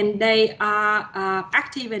 and they are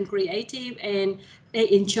active and creative, and they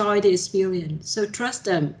enjoy the experience. So trust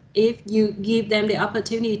them. If you give them the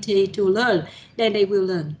opportunity to learn, then they will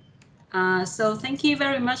learn. So thank you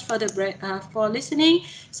very much for listening.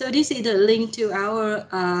 So this is the link to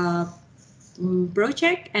our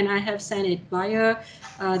project, and I have sent it via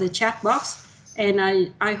the chat box. And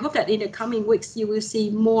I hope that in the coming weeks, you will see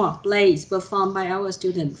more plays performed by our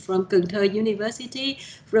students from Cần Thơ University,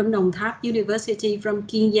 from Đồng Tháp University, from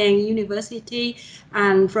Kiên Giang University,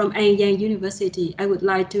 and from An Giang University. I would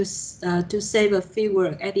like to say a few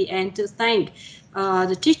words at the end to thank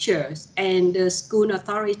the teachers and the school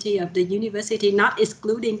authority of the university, not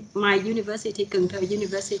excluding my university, Cần Thơ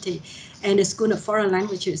University, and the School of Foreign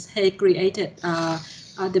Languages, have created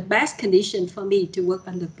the best condition for me to work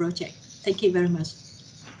on the project. Thank you very much.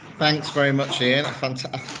 Thanks very much, Ian.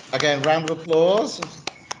 Again, round of applause.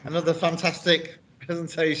 Another fantastic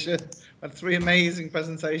presentation. We had 3 amazing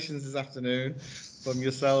presentations this afternoon from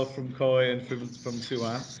yourself, from Khoi, and from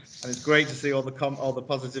Tuan. And it's great to see all the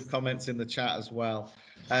positive comments in the chat as well.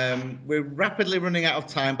 We're rapidly running out of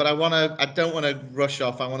time, but I don't want to rush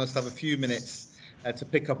off. I want us to have a few minutes to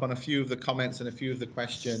pick up on a few of the comments and a few of the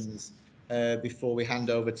questions before we hand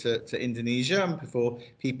over to Indonesia, and before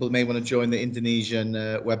people may want to join the Indonesian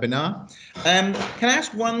webinar. Can I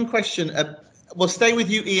ask one question? We'll stay with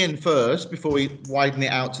you, Ian, first, before we widen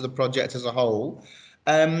it out to the project as a whole.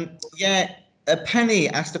 Penny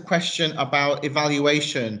asked a question about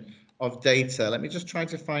evaluation of data. Let me just try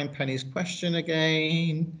to find Penny's question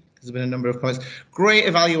again. There's been a number of comments. Great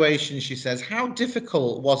evaluation, she says. How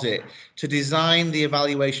difficult was it to design the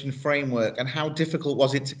evaluation framework, and how difficult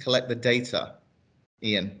was it to collect the data?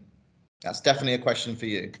 Ian, that's definitely a question for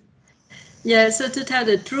you. Yeah, so to tell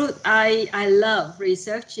the truth, I love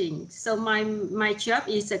researching. So my job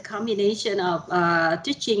is a combination of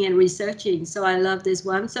teaching and researching. So I love this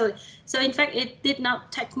one. So in fact, it did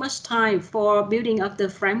not take much time for building up the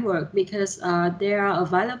framework, because there are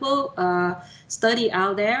available study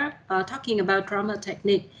out there talking about drama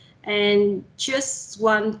technique, and just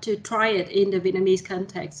want to try it in the Vietnamese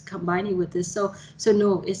context, combining with this. So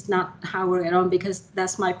no, it's not hard work at all, because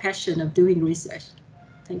that's my passion of doing research.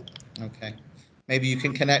 Thank you. Okay, maybe you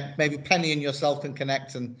can connect, maybe Penny and yourself can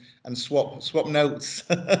connect and swap notes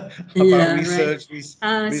about Yeah, research,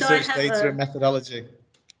 right. research data and methodology.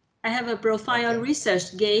 I have a profile on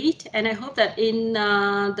ResearchGate, and I hope that in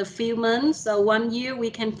the few months or 1 year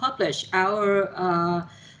we can publish our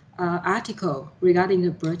article regarding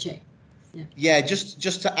the project. Yeah,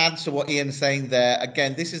 just to add to what Ian's saying there,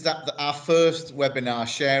 again, this is our first webinar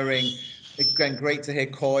sharing. Again, great to hear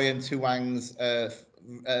Khoi and Thuong's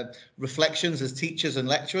reflections as teachers and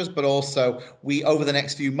lecturers, but also we, over the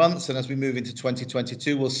next few months and as we move into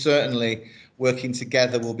 2022, we'll certainly, working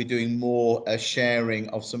together, we'll be doing more sharing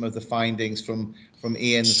of some of the findings from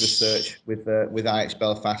Ian's research with IH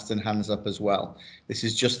Belfast and Hands Up as well. This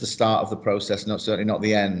is just the start of the process, certainly not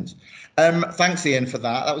the end. Thanks, Ian, for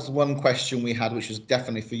that. That was one question we had, which was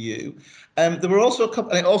definitely for you. There were also a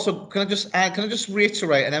couple, and also, can I just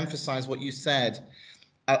reiterate and emphasize what you said?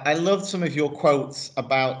 I loved some of your quotes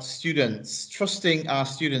about students, trusting our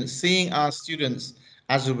students, seeing our students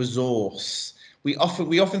as a resource. We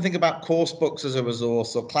often think about course books as a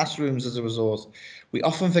resource or classrooms as a resource. We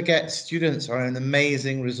often forget students are an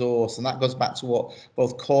amazing resource, and that goes back to what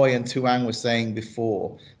both Khoi and Thuong were saying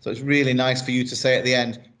before. So it's really nice for you to say at the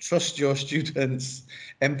end, trust your students,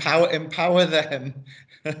 empower them.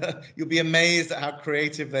 You'll be amazed at how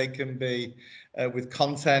creative they can be. With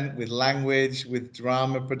content, with language, with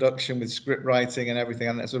drama production, with script writing and everything.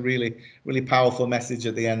 And that's a really, really powerful message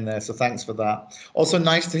at the end there. So thanks for that. Also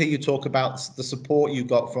nice to hear you talk about the support you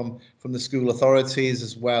got from the school authorities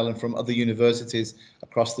as well and from other universities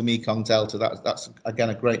across the Mekong Delta. That's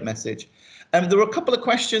again, a great message. There were a couple of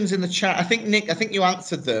questions in the chat. I think, Nick, you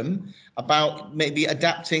answered them about maybe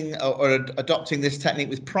adapting or adopting this technique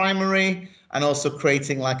with primary and also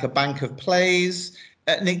creating like a bank of plays.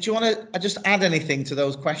 Nick, do you want to just add anything to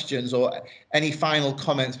those questions or any final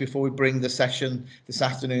comments before we bring the session this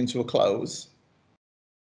afternoon to a close?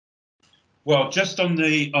 Well, just on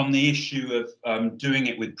the issue of doing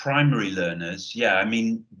it with primary learners, yeah, I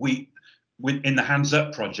mean, in the Hands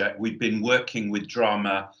Up project, we've been working with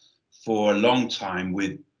drama for a long time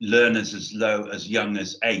with learners as young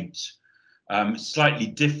as 8. Slightly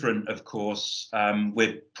different, of course.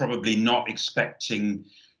 We're probably not expecting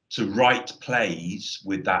to write plays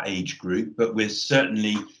with that age group, but we're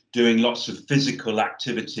certainly doing lots of physical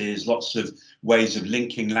activities, lots of ways of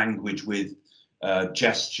linking language with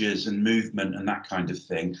gestures and movement and that kind of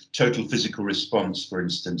thing. Total physical response, for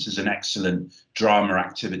instance, is an excellent drama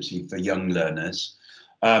activity for young learners.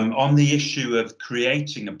 On the issue of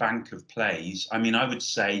creating a bank of plays, I mean, I would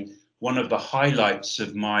say one of the highlights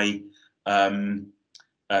of my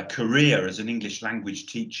career as an English language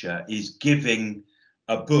teacher is giving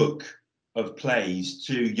a book of plays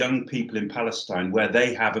to young people in Palestine where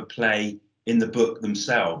they have a play in the book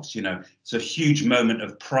themselves. You know, it's a huge moment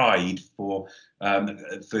of pride for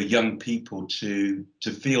young people to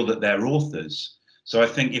feel that they're authors. So I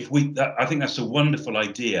think I think that's a wonderful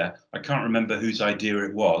idea. I can't remember whose idea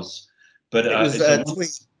it was, but it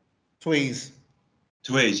was Tweez,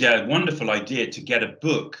 yeah, wonderful idea to get a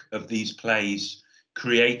book of these plays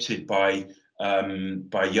created by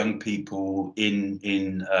young people in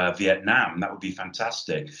Vietnam. That would be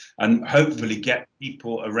fantastic, and hopefully get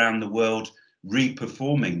people around the world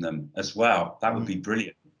re-performing them as well. That would be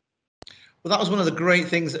brilliant. Well, that was one of the great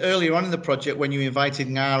things earlier on in the project when you invited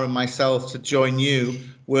Nga and myself to join you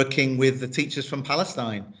working with the teachers from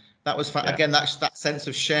Palestine. That was again, that sense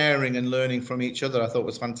of sharing and learning from each other, I thought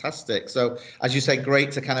was fantastic. So, as you say,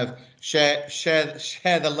 great to kind of share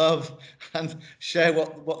the love and share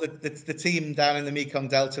what the team down in the Mekong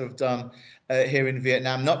Delta have done here in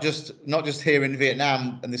Vietnam. Not just here in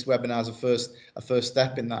Vietnam, and this webinar is a first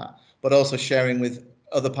step in that, but also sharing with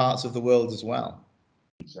other parts of the world as well.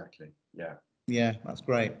 Exactly. Yeah. Yeah, that's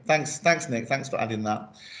great. Thanks, Nick. Thanks for adding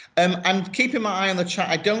that. And keeping my eye on the chat,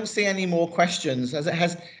 I don't see any more questions.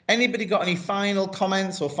 Has anybody got any final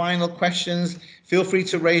comments or final questions? Feel free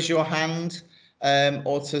to raise your hand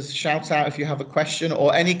or to shout out if you have a question,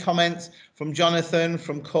 or any comments from Jonathan,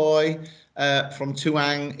 from Khoi, from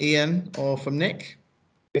Thuong, Ian, or from Nick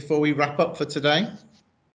before we wrap up for today.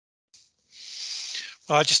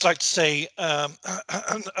 Well, I'd just like to say a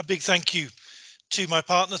big thank you to my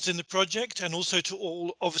partners in the project, and also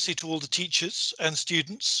to obviously to all the teachers and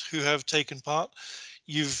students who have taken part.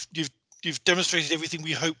 You've demonstrated everything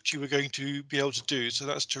we hoped you were going to be able to do, so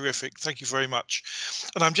that's terrific. Thank you very much.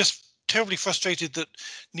 And I'm just terribly frustrated that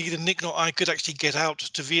neither Nick nor I could actually get out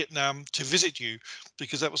to Vietnam to visit you,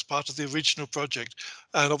 because that was part of the original project,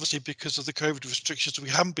 and obviously because of the COVID restrictions we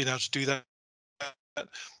haven't been able to do that,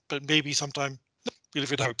 but maybe sometime. We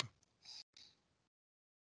live in hope.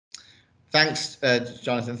 Thanks,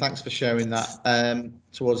 Jonathan. Thanks for sharing that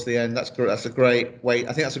towards the end. That's a great way.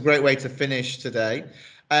 I think that's a great way to finish today.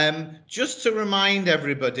 Just to remind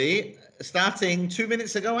everybody, starting 2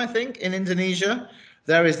 minutes ago, I think, in Indonesia,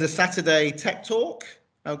 there is the Saturday Tech Talk.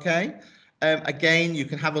 Okay. Again, you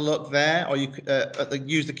can have a look there, or you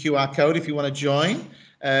use the QR code if you want to join.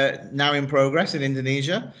 Now in progress in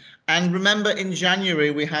Indonesia. And remember, in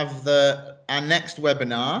January we have our next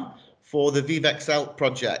webinar for the VivExcel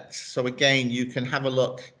project. So again, you can have a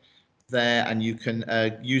look there, and you can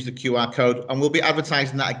use the QR code, and we'll be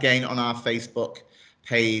advertising that again on our Facebook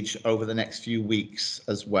page over the next few weeks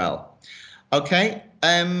as well. Okay,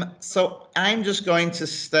 so I'm just going to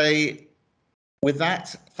stay with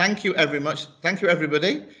that. Thank you very much. Thank you,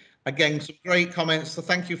 everybody. Again, some great comments. So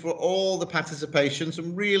thank you for all the participation,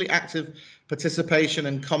 some really active participation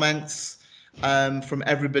and comments from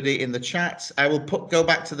everybody in the chat. I will go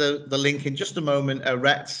back to the link in just a moment,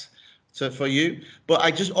 Rhett, for you.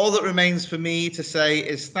 But all that remains for me to say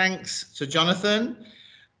is thanks to Jonathan,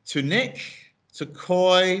 to Nick, to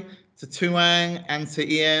Khoi, to Thuong, and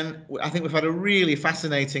to Ian. I think we've had a really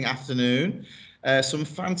fascinating afternoon. Some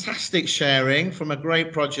fantastic sharing from a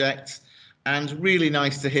great project, and really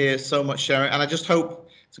nice to hear so much sharing. And I just hope,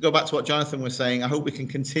 to go back to what Jonathan was saying, I hope we can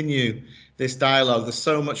continue this dialogue. There's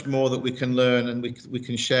so much more that we can learn and we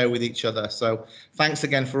can share with each other. So thanks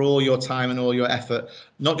again for all your time and all your effort,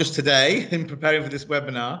 not just today in preparing for this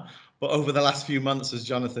webinar, but over the last few months, as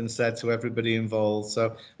Jonathan said, to everybody involved.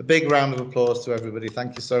 So a big round of applause to everybody.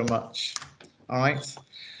 Thank you so much. All right.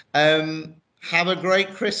 Have a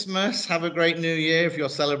great Christmas. Have a great New Year if you're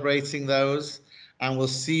celebrating those. And we'll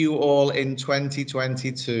see you all in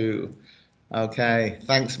 2022. Okay.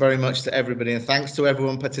 Thanks very much to everybody. And thanks to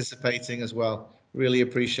everyone participating as well. Really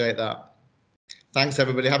appreciate that. Thanks,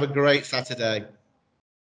 everybody. Have a great Saturday.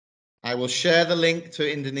 I will share the link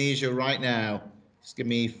to Indonesia right now. Just give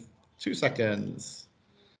me 2 seconds.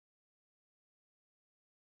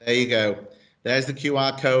 There you go. There's the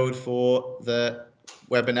QR code for the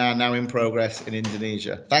webinar now in progress in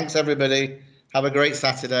Indonesia. Thanks, everybody. Have a great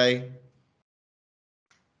Saturday.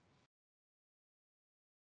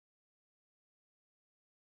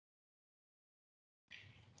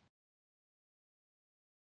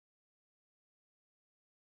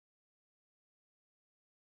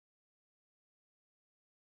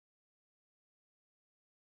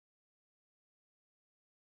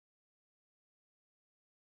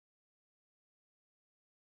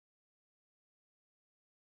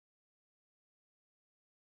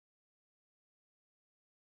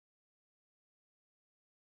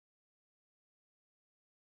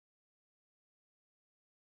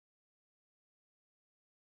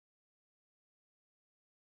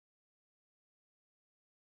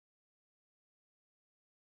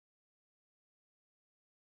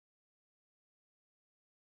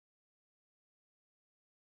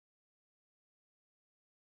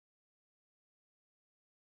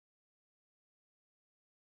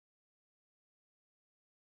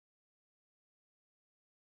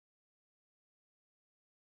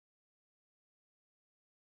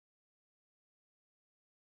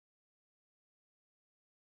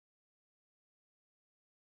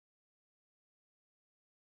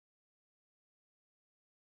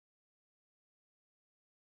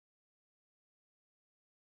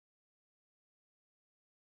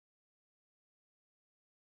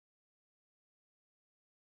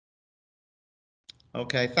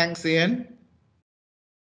 Okay, thanks, Ian.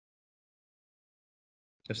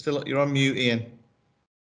 You're on mute, Ian.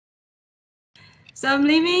 So I'm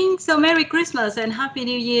leaving. So Merry Christmas and Happy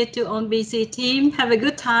New Year to OnBC team. Have a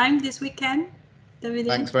good time this weekend. Davide.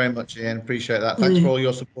 Thanks very much, Ian. Appreciate that. Thanks for all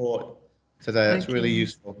your support today. That's really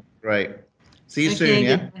useful. Great. See you soon,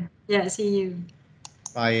 yeah? Yeah, see you.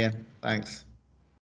 Bye, Ian. Thanks.